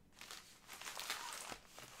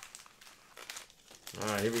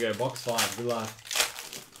 Alright, here we go. Box 5. Good luck.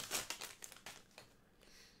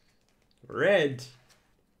 Red.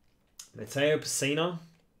 Matteo Pessina.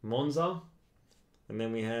 Monza. And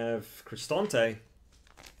then we have Cristante.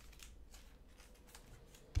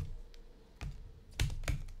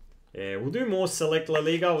 Yeah, we'll do more Select La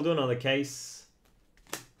Liga. We'll do another case.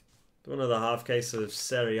 Do another half case of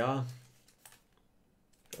Serie A.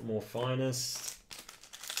 Got more Finest.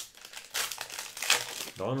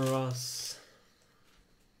 Donoras.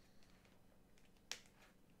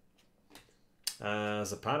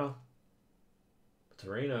 Zapata.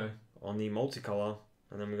 Torino on the multicolor.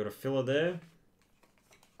 And then we got a filler there.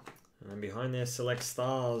 And then behind there, Select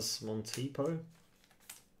Stars, Montipo.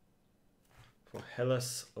 For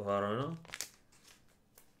Hellas Verona.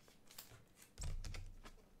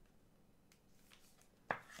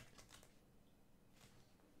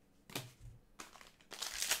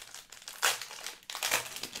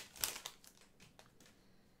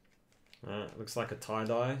 Looks like a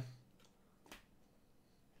tie-dye.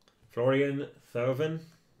 Florian Thauvin.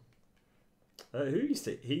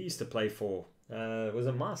 He used to play for? Was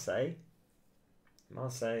it Marseille?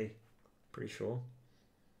 Marseille, pretty sure.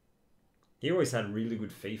 He always had really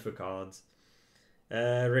good FIFA cards.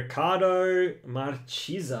 Ricardo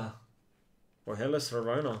Marchisa. Or Hellas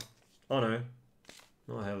Verona. Oh no.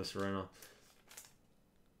 Not Hellas Verona.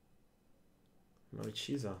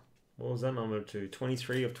 Marchisa. What was that number to?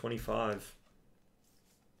 23 of 25.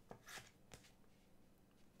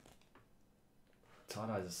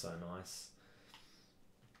 Tie-dyes are so nice.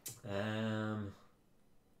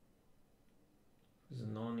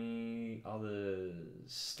 Zanoni, others.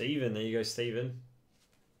 Steven, there you go, Steven.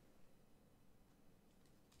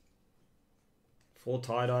 4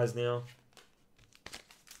 tie-dyes now.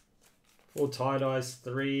 4 tie-dyes,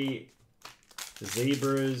 3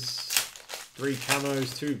 zebras, 3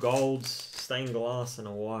 camos, 2 golds, stained glass, and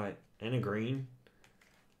a white, and a green,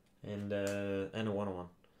 and a 1-on-1.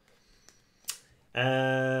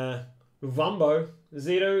 Luvumbo.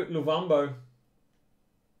 Zito Luvumbo.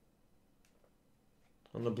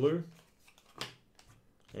 On the blue.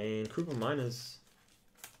 And Cooper Miners.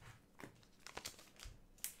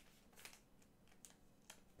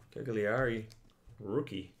 Cagliari.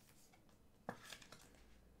 Rookie.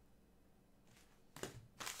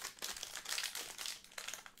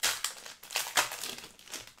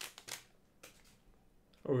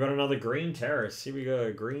 Oh, we got another green terrace. Here we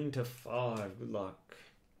go. Green to 5. Good luck.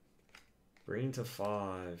 Green to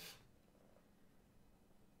 5.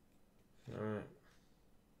 Alright.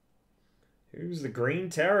 Who's the green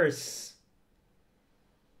terrace?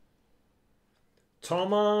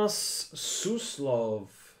 Tomas Suslov.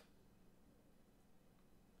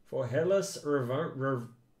 For Hellas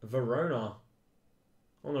Verona.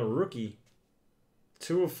 On a rookie.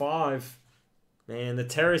 2 of 5. Man, the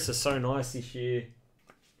terrace are so nice this year.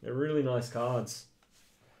 They're really nice cards.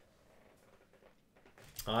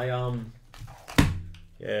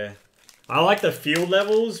 Yeah. I like the field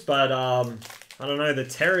levels, but I don't know, the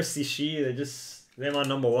terrace this year, they're my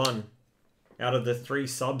number 1 out of the 3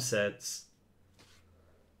 subsets.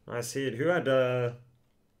 Nice hit. Who had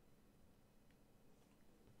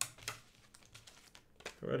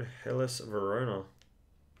Hellas Verona?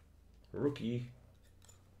 Rookie.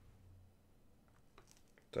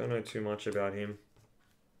 Don't know too much about him.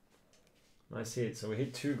 Nice hit. So we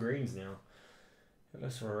hit 2 greens now.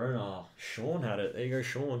 Hellas Verona. Sean had it. There you go,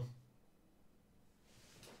 Sean.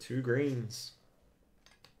 2 greens.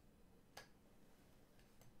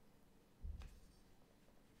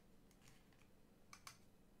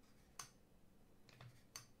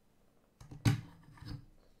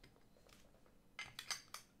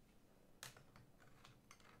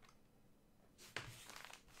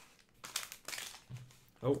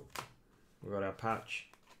 Oh, we got our patch.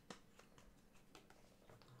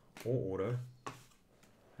 Or auto.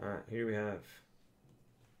 Alright, here we have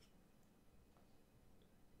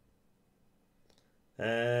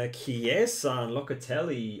Chiesa and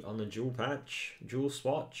Locatelli on the dual patch, dual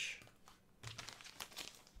swatch.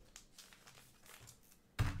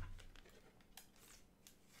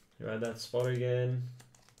 Who had that spot again?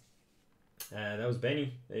 That was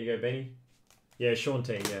Benny. There you go, Benny. Yeah, Sean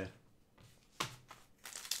T, yeah.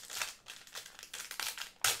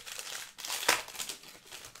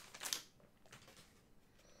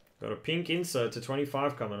 Got a pink insert to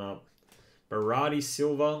 25 coming up. Berardi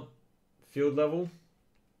Silva, field level.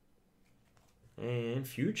 And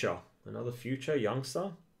Future, another Future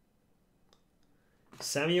youngster.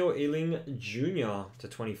 Samuel Ealing Jr. to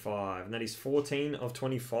 25. And that is 14 of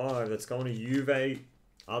 25. That's going to Juve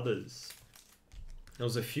others. There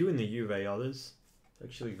was a few in the Juve others.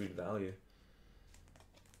 Actually good value.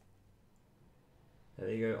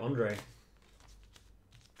 There you go, Andre.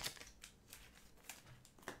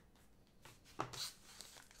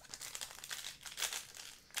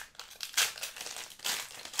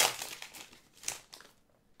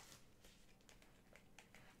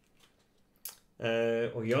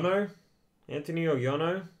 Ogyono, Anthony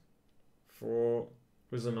Ogyono for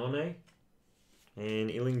Uzanone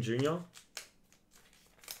and Ealing Jr.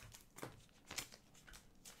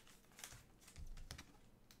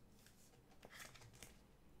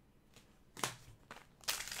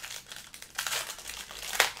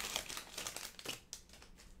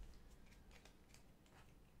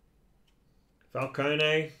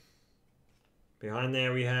 Falcone. Behind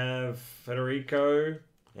there we have Federico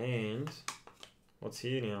and what's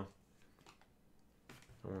here now?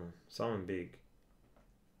 Oh, someone big.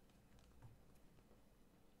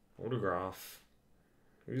 Autograph.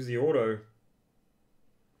 Who's the auto?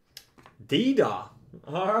 Dida.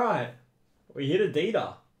 Alright. We hit a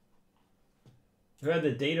Dida. Who had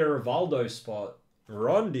the Dida Rivaldo spot?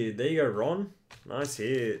 Ron did. There you go, Ron. Nice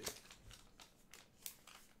hit.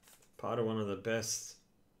 Part of one of the best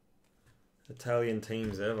Italian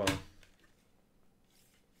teams ever.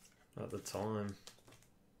 At the time.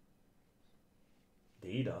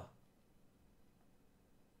 Dida.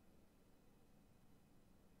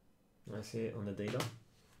 Nice hit on the Dida.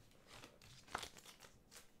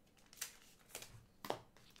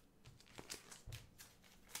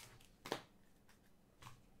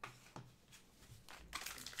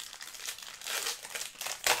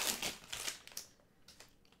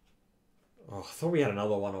 Oh, I thought we had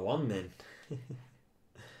another 101 then.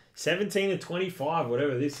 17 to 25,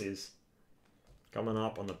 whatever this is. Coming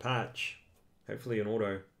up on the patch. Hopefully an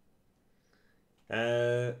auto.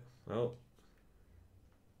 Well,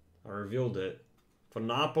 I revealed it. For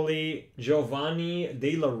Napoli, Giovanni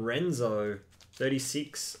Di Lorenzo.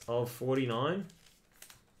 36 of 49.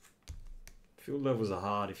 Field levels are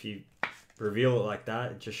hard. If you reveal it like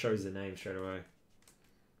that, it just shows the name straight away.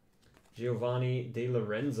 Giovanni Di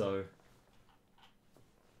Lorenzo.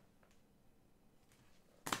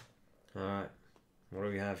 Alright, what do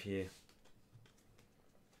we have here?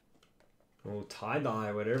 Oh,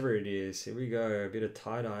 tie-dye, whatever it is. Here we go, a bit of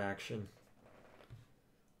tie-dye action.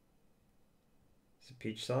 It's a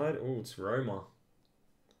peach side. Oh, it's Roma.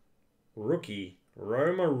 Rookie.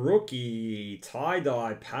 Roma rookie.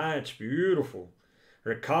 Tie-dye patch. Beautiful.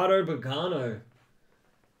 Ricardo Pagano.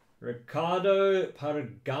 Ricardo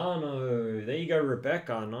Pagano. There you go,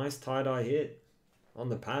 Rebecca. Nice tie-dye hit on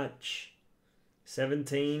the patch.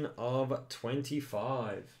 17 of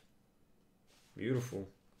 25. Beautiful.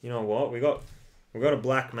 You know what? We got a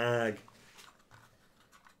black mag.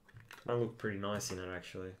 Might look pretty nice in it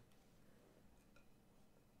actually.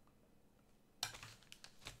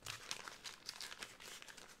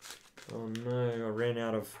 Oh no, I ran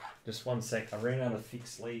out of, just one sec, I ran out of thick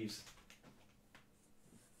sleeves.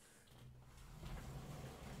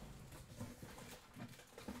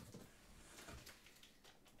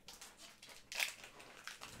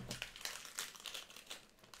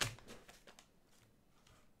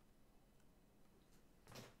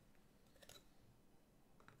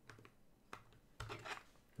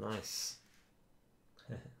 Nice.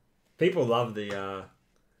 People love the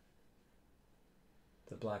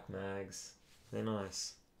black mags. They're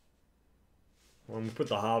nice. When we put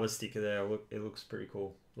the Harbour sticker there, it looks pretty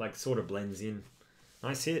cool. Like, sort of blends in.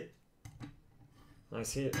 Nice hit.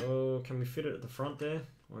 Nice hit. Oh, can we fit it at the front there?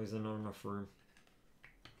 Or is there not enough room?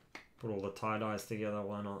 Put all the tie-dyes together,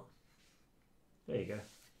 why not? There you go.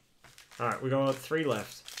 Alright, we got 3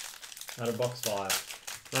 left out of box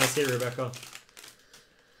 5. Nice hit, Rebecca.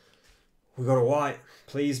 We got a white.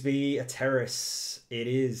 Please be a terrace. It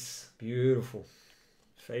is. Beautiful.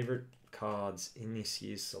 Favorite cards in this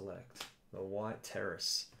year's select. The white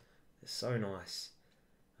terrace. They're so nice.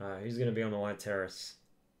 Who's going to be on the white terrace?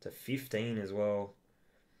 To 15 as well.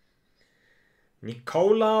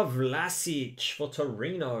 Nikola Vlasic for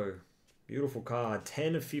Torino. Beautiful card.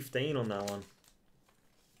 10 of 15 on that one.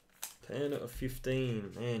 10 of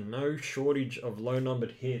 15. Man, no shortage of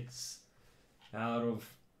low-numbered hits out of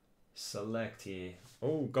select here.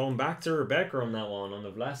 Oh, going back to Rebecca on that one, on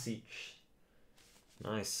the Vlasic.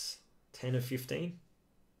 Nice. 10 of 15.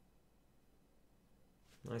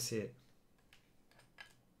 Nice hit.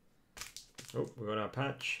 Oh, we got our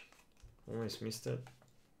patch. Almost missed it.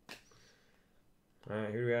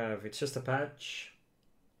 Alright, who do we have? It's just a patch.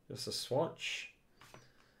 Just a swatch.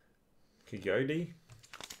 Kiyodi.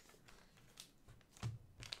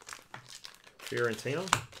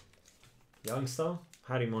 Fiorentina. Youngster.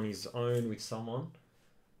 Had him on his own with someone.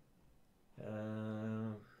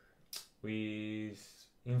 With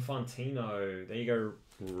Infantino. There you go,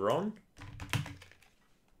 Ron.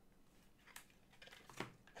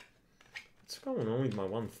 What's going on with my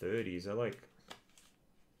 130s? I like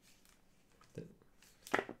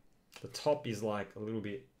the top is like a little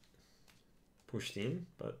bit pushed in,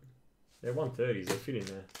 but they're 130s. They fit in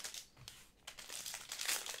there.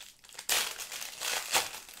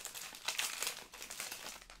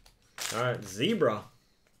 All right, Zebra.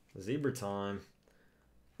 Zebra time.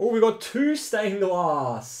 Oh, we got 2 stained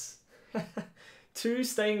glass. 2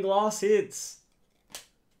 stained glass hits.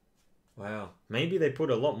 Wow. Maybe they put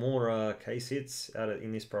a lot more case hits out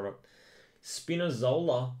in this product.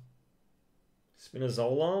 Spinazzola.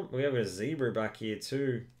 Spinazzola. We have a Zebra back here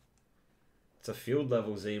too. It's a field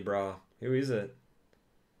level Zebra. Who is it?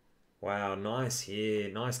 Wow, nice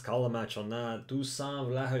here. Nice color match on that. Dusan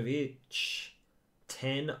Vlahovic.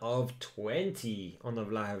 10 of 20 on the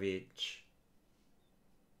Vlahovic.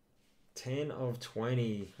 10 of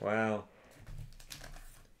 20. Wow.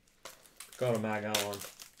 Got a mag that one.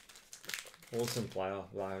 Awesome player,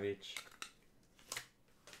 Vlahovic.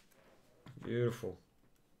 Beautiful.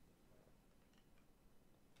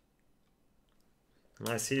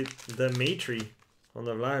 Nice hit. Dimitri on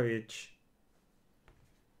the Vlahovic.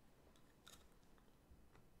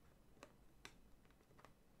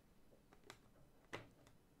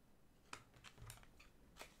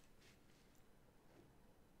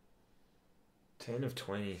 Ten of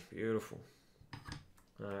 20. Beautiful.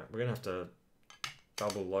 Alright, we're going to have to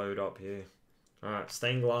double load up here. Alright,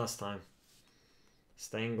 stained glass time.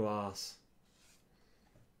 Stained glass.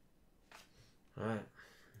 Alright.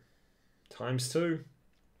 ×2.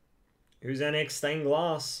 Who's our next stained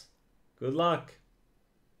glass? Good luck.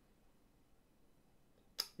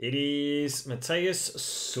 It is Mateus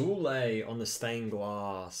Sule on the stained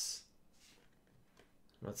glass.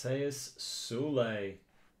 Mateus Sule.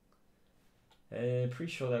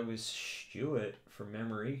 Pretty sure that was Stewart from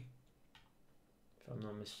memory, if I'm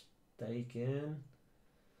not mistaken.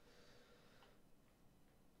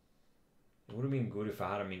 It would have been good if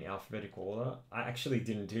I had them in alphabetical order. I actually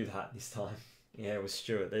didn't do that this time. Yeah, it was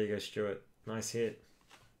Stuart. There you go, Stuart. Nice hit.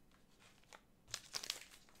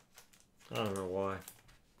 I don't know why.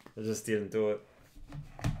 I just didn't do it.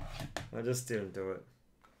 I just didn't do it.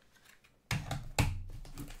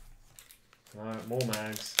 Alright, more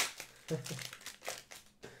mags.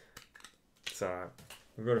 It's alright.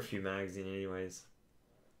 We've got a few mags in anyways.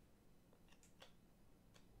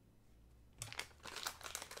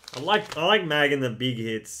 I like magging the big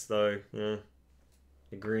hits though, yeah.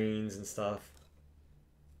 The greens and stuff.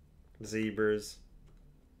 Zebras.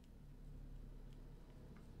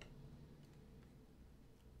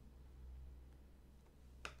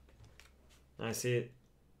 Nice hit.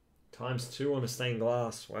 ×2 on a stained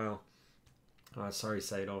glass. Wow. Alright, sorry,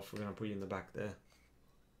 Sadolf. We're going to put you in the back there.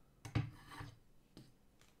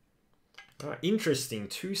 Alright, interesting.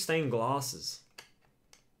 2 stained glasses.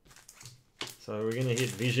 So we're going to hit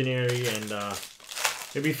Visionary and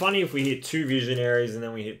it'd be funny if we hit 2 Visionaries and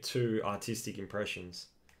then we hit 2 Artistic Impressions.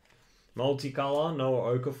 Multicolor,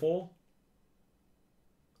 Noah Okafor.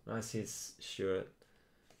 Nice hits, Stuart.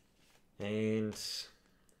 And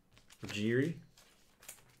Jiri.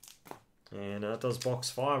 And that does box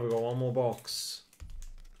 5. We've got one more box.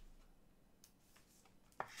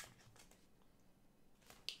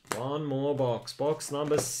 One more box. Box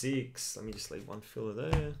number 6. Let me just leave one filler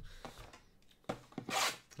there.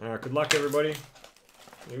 Alright, good luck everybody.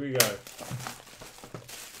 Here we go.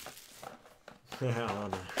 Oh,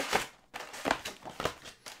 no.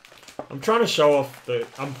 I'm trying to show off the...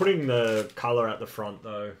 I'm putting the colour at the front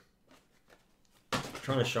though.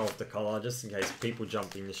 Trying to show off the color just in case people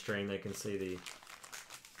jump in the stream, they can see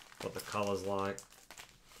what the color's like.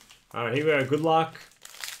 All right, here we go. Good luck.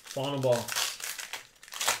 Final box.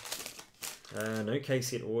 No case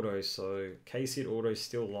hit auto, so case hit auto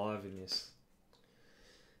still live in this.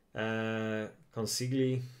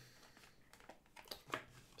 Consigli,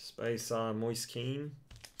 Space Moist Keen,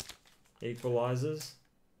 Equalizers.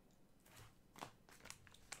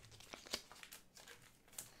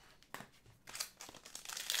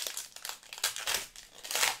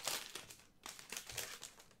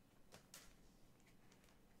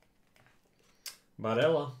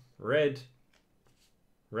 Barella, red.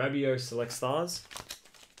 Rabiot Select Stars.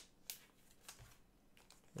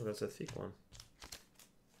 Oh, that's a thick one.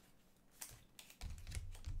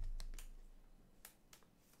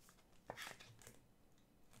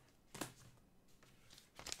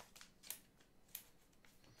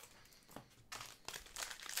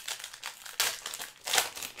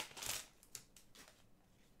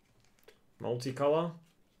 Multicolor.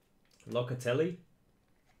 Locatelli.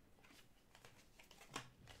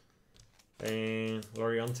 And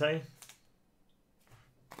Loriente.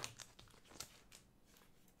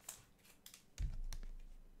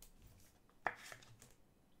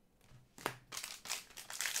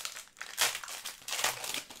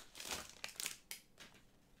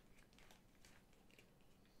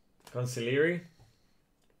 Consigliere.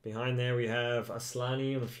 Behind there we have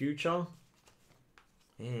Aslani on the future.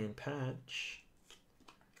 And patch.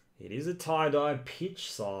 It is a tie-dye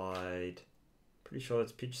pitch side. Pretty sure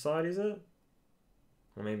it's pitch side, is it?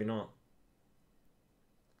 Or maybe not.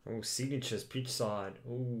 Oh, signatures, pitch side.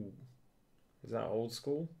 Ooh. Is that old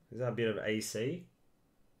school? Is that a bit of AC?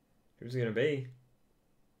 Who's it going to be?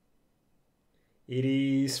 It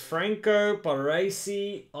is Franco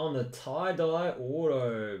Parisi on the tie-dye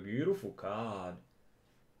auto. Beautiful card.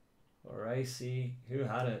 Parisi. Who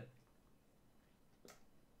had it?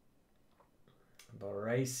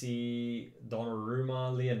 Baresi,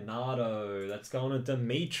 Donnarumma, Leonardo. That's going to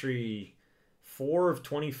Dimitri. 4 of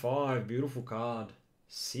 25. Beautiful card.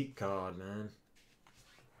 Sick card, man.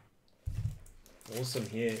 Awesome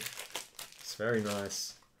hit. It's very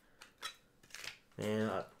nice.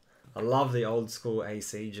 Man, I love the old school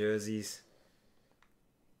AC jerseys.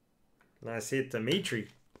 Nice hit, Dimitri.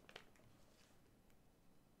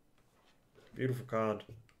 Beautiful card.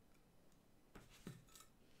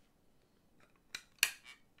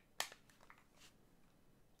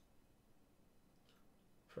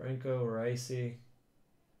 Franco Racy.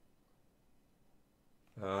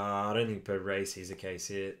 I don't think Racy is a case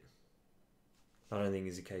hit. I don't think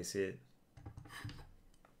he's a case hit.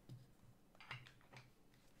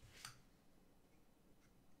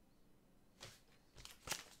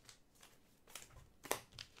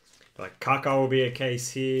 Like Kaka will be a case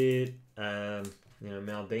hit. You know,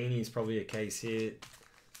 Maldini is probably a case hit.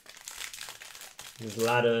 There's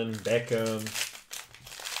Ladden, Beckham.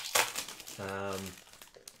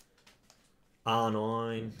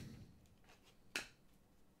 R9.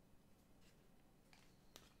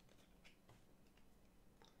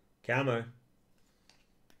 Camo.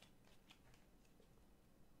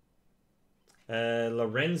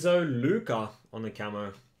 Lorenzo Luca on the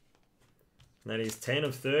camo. That is 10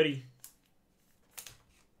 of 30.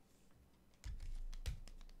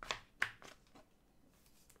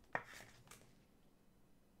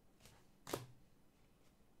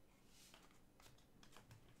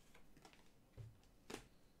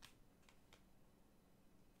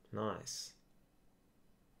 Nice.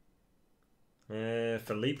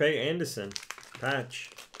 Felipe Anderson. Patch.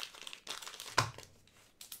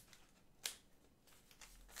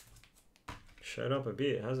 Showed up a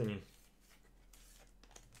bit, hasn't he?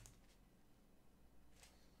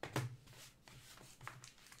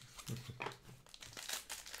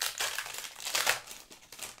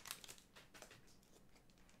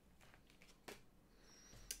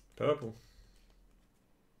 Purple.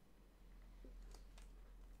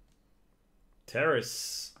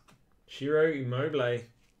 Terrace. Shiro Immobile.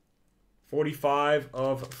 45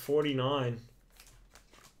 of 49.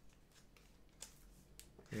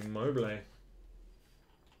 Immobile.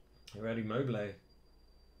 Who had Immobile?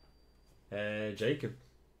 Jacob.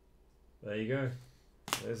 There you go.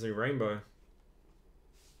 There's the rainbow.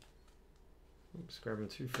 Oops, grabbing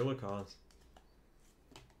 2 filler cards.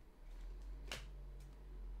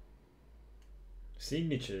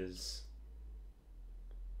 Signatures.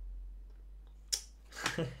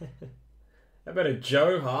 How about a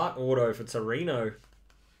Joe Hart auto for Torino?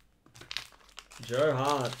 Joe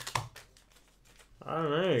Hart. I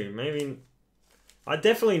don't know. Maybe... I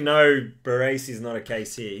definitely know Baresi is not a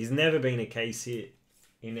case hit. He's never been a case hit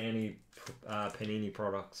in any Panini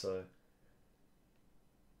product, so...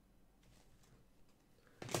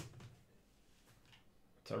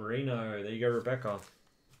 Torino. There you go, Rebecca.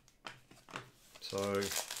 So...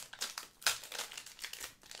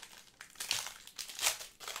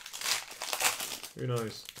 who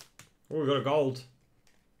knows? Oh, we got a gold.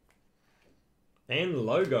 And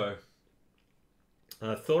logo.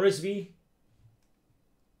 Thorisby.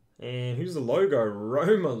 And who's the logo?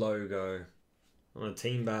 Roma logo. On a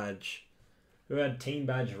team badge. Who had team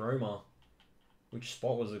badge Roma? Which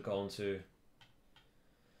spot was it gone to?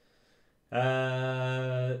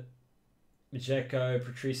 Mijeko,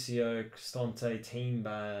 Patricio, Cristante, team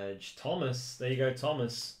badge. Thomas. There you go,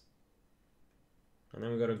 Thomas. And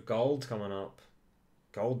then we've got a gold coming up.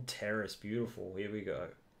 Gold Terrace. Beautiful. Here we go.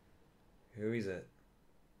 Who is it?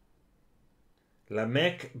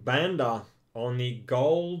 Lamek Banda on the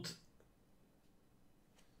gold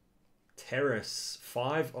Terrace.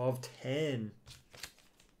 5 of 10.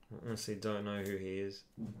 I honestly don't know who he is.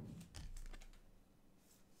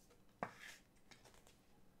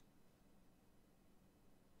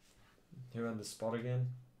 Who had the spot again?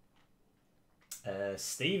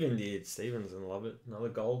 Steven did. Steven's gonna love it. Another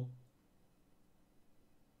gold.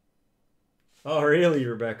 Oh, really,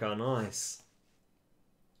 Rebecca? Nice.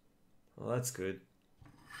 Well, that's good.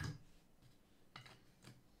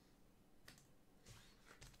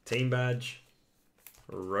 Team badge.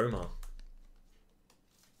 Roma.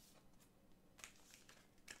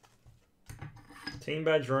 Team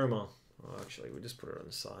badge Roma. Oh, actually, we'll just put it on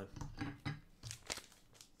the side.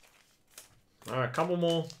 Alright, a couple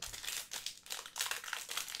more.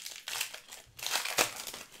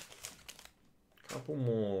 Couple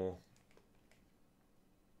more.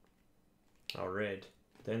 Oh, red.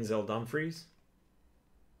 Denzel Dumfries.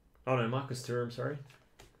 Oh no, Marcus Thuram, sorry.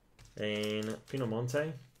 And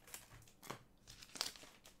Pinamonte.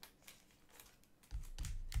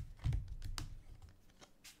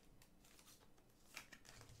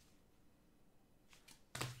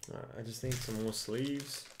 Alright, I just need some more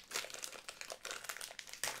sleeves.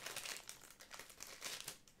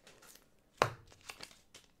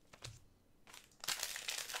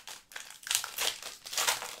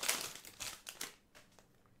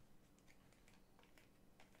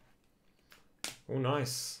 Oh,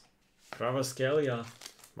 nice. Kvaratskhelia,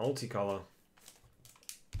 multicolor.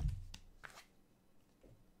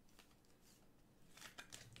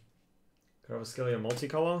 Kvaratskhelia,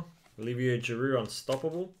 multicolor. Olivier Giroud,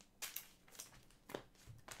 unstoppable.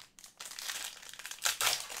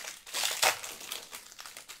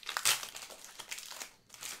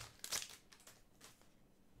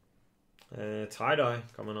 Tie-dye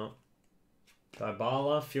coming up.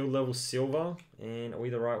 Dybala, field level silver. And are we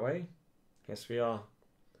the right way? Yes, we are.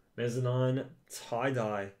 Mezzanine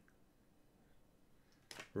tie-dye.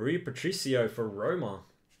 Rui Patricio for Roma.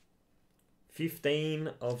 15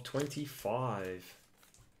 of 25.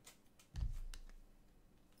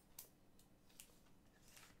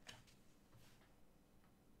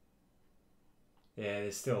 Yeah,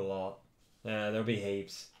 there's still a lot. Yeah, there'll be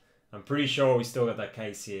heaps. I'm pretty sure we still got that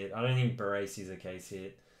case hit. I don't think Baresi's a case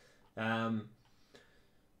hit. Who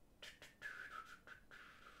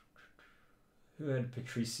had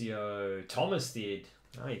Patricio? Thomas did.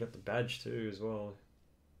 Oh, you got the badge too as well.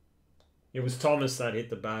 It was Thomas that hit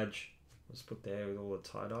the badge. Let's put there with all the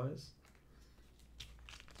tie-dyes.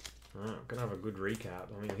 Alright, I'm gonna have a good recap.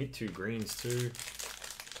 I mean, I hit 2 greens too.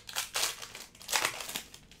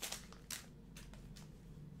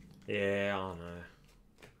 Yeah, I don't know.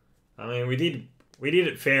 I mean, we did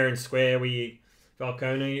it fair and square.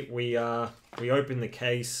 Falcone, we opened the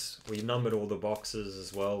case. We numbered all the boxes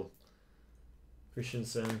as well.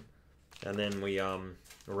 Christensen, and then we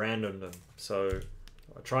randomed them. So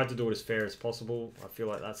I tried to do it as fair as possible. I feel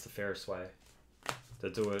like that's the fairest way to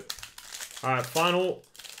do it. All right, final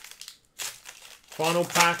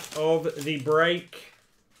pack of the break.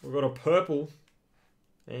 We've got a purple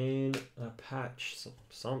and a patch,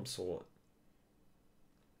 some sort.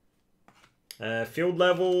 Field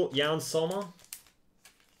level Jan Sommer.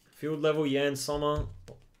 Field level Jan Sommer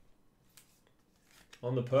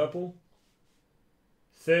on the purple.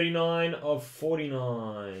 39 of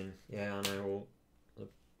 49. Yeah, I know.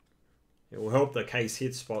 It will help the case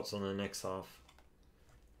hit spots on the next half.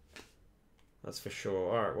 That's for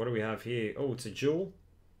sure. All right, what do we have here? Oh, it's a jewel.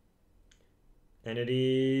 And it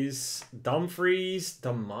is Dumfries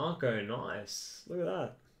DeMarco. Nice. Look at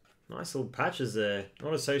that. Nice little patches there.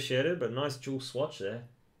 Not associated, but nice jewel swatch there.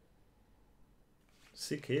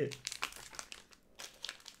 Sick hit.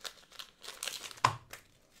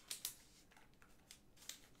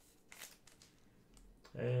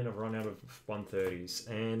 And I've run out of 130s.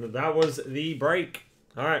 And that was the break.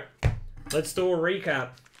 All right. Let's do a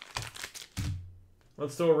recap.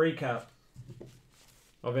 Let's do a recap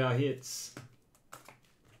of our hits.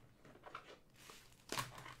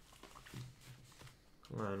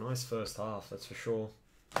 Oh, nice first half, that's for sure.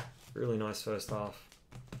 Really nice first half.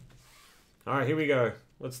 All right, here we go.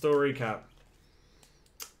 Let's do a recap.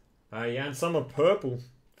 Jan Sommer purple.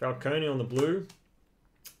 Falcone on the blue.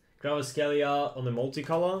 Gravascalia on the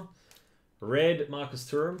multicolor. Red, Marcus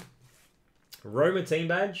Thuram. Roma team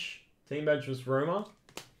badge. Team badge was Roma.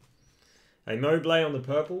 A Mobley on the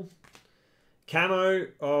purple. Camo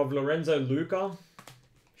of Lorenzo Luca.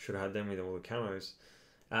 Should have had them with all the camos.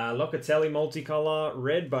 Locatelli multicolor.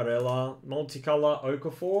 Red Barella. Multicolor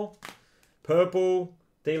Okafor. Purple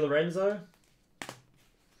Di Lorenzo.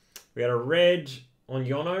 We had a red on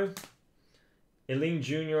Yono. Eling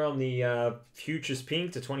Jr. on the Futures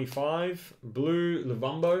Pink to 25. Blue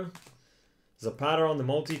Luvumbo. Zapata on the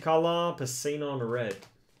multicolor. Pacino on the red.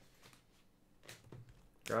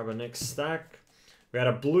 Grab our next stack. We had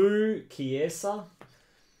a blue Chiesa.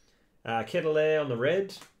 Ketelaere on the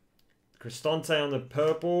red. Cristante on the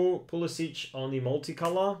purple. Pulisic on the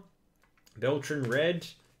multicolor. Beltran red.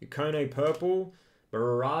 Icone purple.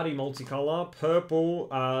 Berardi multicolor. Purple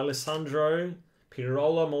Alessandro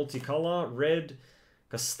Pirola multicolor. Red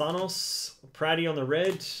Castanos. Prati on the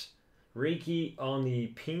red. Riki on the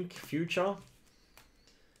pink future.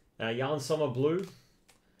 Jan Sommer blue.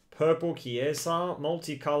 Purple Chiesa.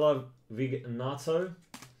 Multicolor Vignato.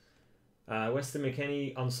 Weston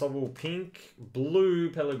McKennie Unstoppable pink.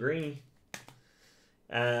 Blue Pellegrini.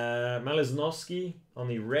 Malesnowski on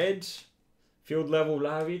the red. Field level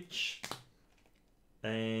Lavic.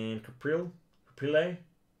 And Caprile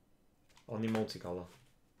on the multicolor.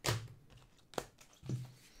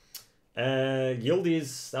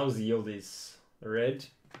 Yildiz, that was the Yildiz. Red.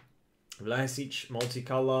 Vlasic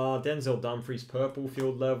multicolor. Denzel Dumfries purple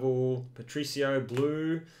field level. Patricio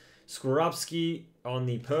blue. Skorupski on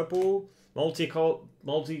the purple. Multicolor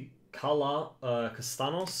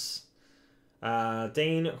Castanos.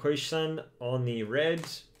 Dean Huijsen on the red.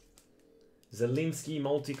 Zelinski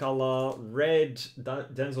multicolor red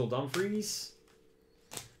Denzel Dumfries.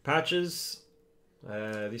 Patches.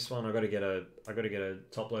 This one I gotta get a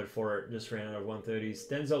top load for it. Just ran out of 130s.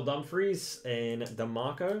 Denzel Dumfries and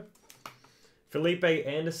DeMarco. Felipe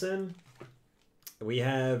Anderson. We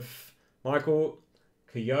have Michael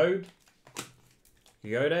Coyote.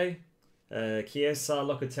 Chiesa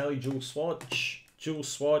Locatelli Jewel Swatch. Jewel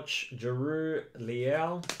Swatch Giroud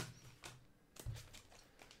Leal.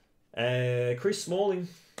 Chris Smalling.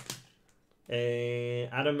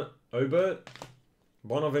 Adam Obert.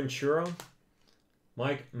 Bonaventura.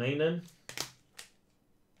 Mike Mainan.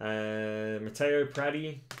 Matteo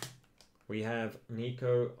Prati. We have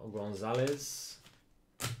Nico Gonzalez.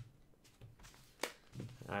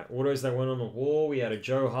 Autos that went on the wall. We had a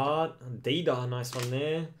Joe Hart. Dida, nice one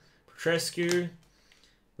there. Petrescu.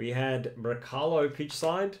 We had Bracalo pitch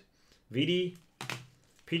side. Vidi.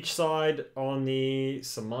 Pitch side on the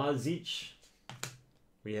Samazic.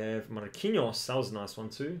 We have Marquinhos. That was a nice one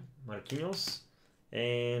too. Marquinhos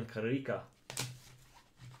and Carica.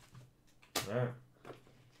 Alright.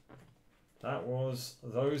 That was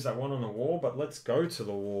those that went on the wall, but let's go to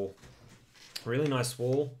the wall. Really nice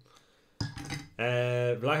wall.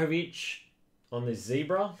 Vlahovic on the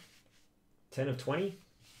zebra. 10 of 20.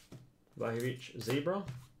 Vlahovic zebra.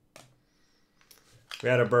 We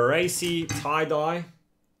had a Baresi tie-dye.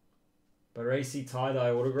 Baresi tie-dye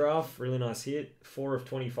autograph. Really nice hit. 4 of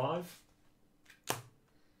 25.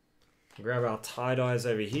 Grab our tie-dyes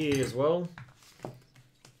over here as well.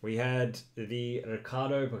 We had the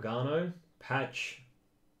Ricardo Pagano patch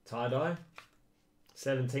tie-dye.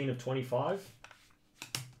 17 of 25.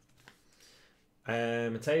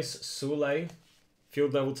 Mateus Sule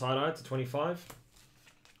field level tie-dye to 25.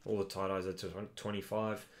 All the tie-dyes are to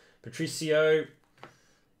 25. Patricio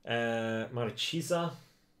Marchisa.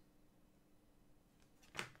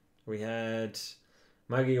 We had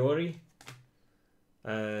Maggiore,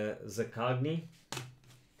 Zaccagni,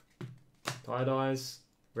 tie-dyes.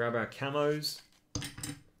 Grab our camos.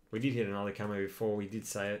 We did hit another camo before, we did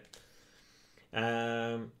say it.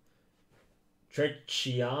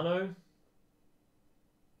 Trecciano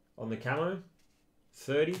on the camo,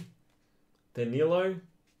 30. Danilo.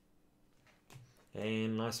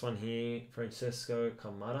 And nice one here, Francesco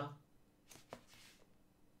Camara,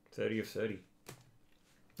 30 of 30.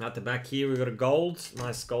 At the back here, we've got a gold.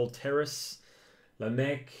 Nice gold terrace.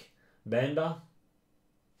 Lamec Banda,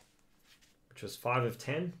 which was 5 of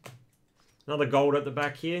 10. Another gold at the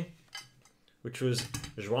back here, which was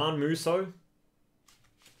João Musso.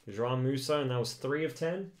 João Musso, and that was 3 of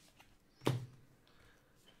 10.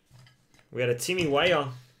 We had a Timmy Weah.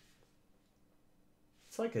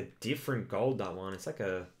 It's like a different gold, that one. It's like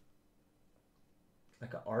a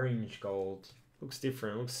orange gold. Looks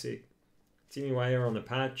different, looks sick. Timmy Weah on the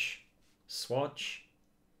patch. Swatch.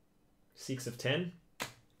 6 of 10.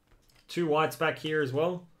 2 whites back here as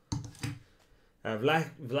well.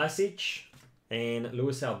 Vlasic and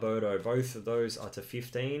Luis Alberto. Both of those are to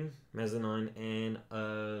 15. Mezzanine and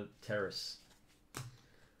Terrace.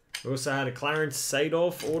 We also had a Clarence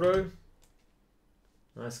Seedorf auto.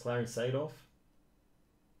 Nice Clarence Seedorf.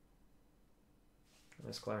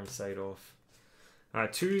 Nice Clarence Seedorf.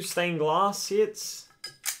 Alright, 2 stained glass hits.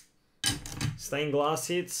 Stained glass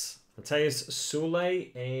hits. Mateus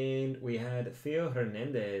Sule, and we had Theo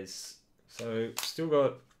Hernandez. So still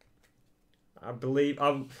got, I believe,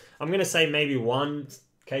 I'm gonna say maybe 1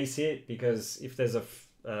 case hit, because if there's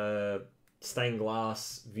a stained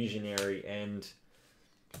glass, visionary, and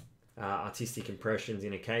artistic impressions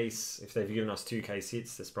in a case, if they've given us 2 case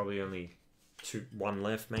hits, there's probably only 1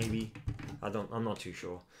 left, maybe. I'm not too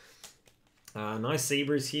sure. Nice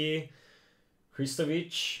zebras here.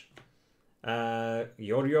 Hristovic,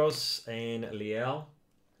 Yorios, and Leao.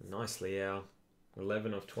 Nice Leao.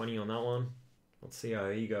 11 of 20 on that one. Let's see how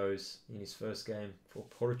he goes in his first game for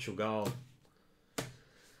Portugal.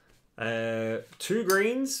 2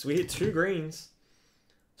 greens. We hit 2 greens.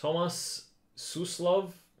 Thomas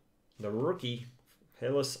Suslov, the rookie,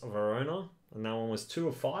 Hellas Verona. And that one was 2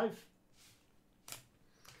 of 5.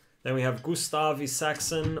 Then we have Gustav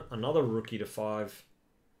Isaacson, another rookie to 5.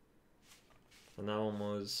 And that one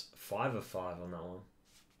was 5 of 5 on that one.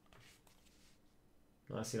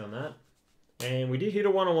 Nice hit on that. And we did hit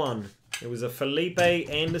a 1 of 1. It was a Felipe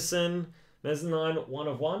Anderson Mezzanine 1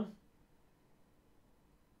 of 1.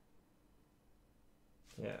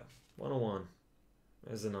 Yeah, 1 of 1.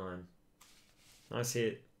 Mezzanine. Nice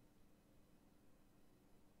hit.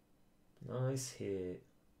 Nice hit.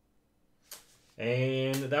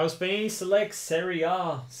 And that was Panini Select Serie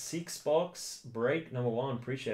A 6-box break number 1. Appreciate it.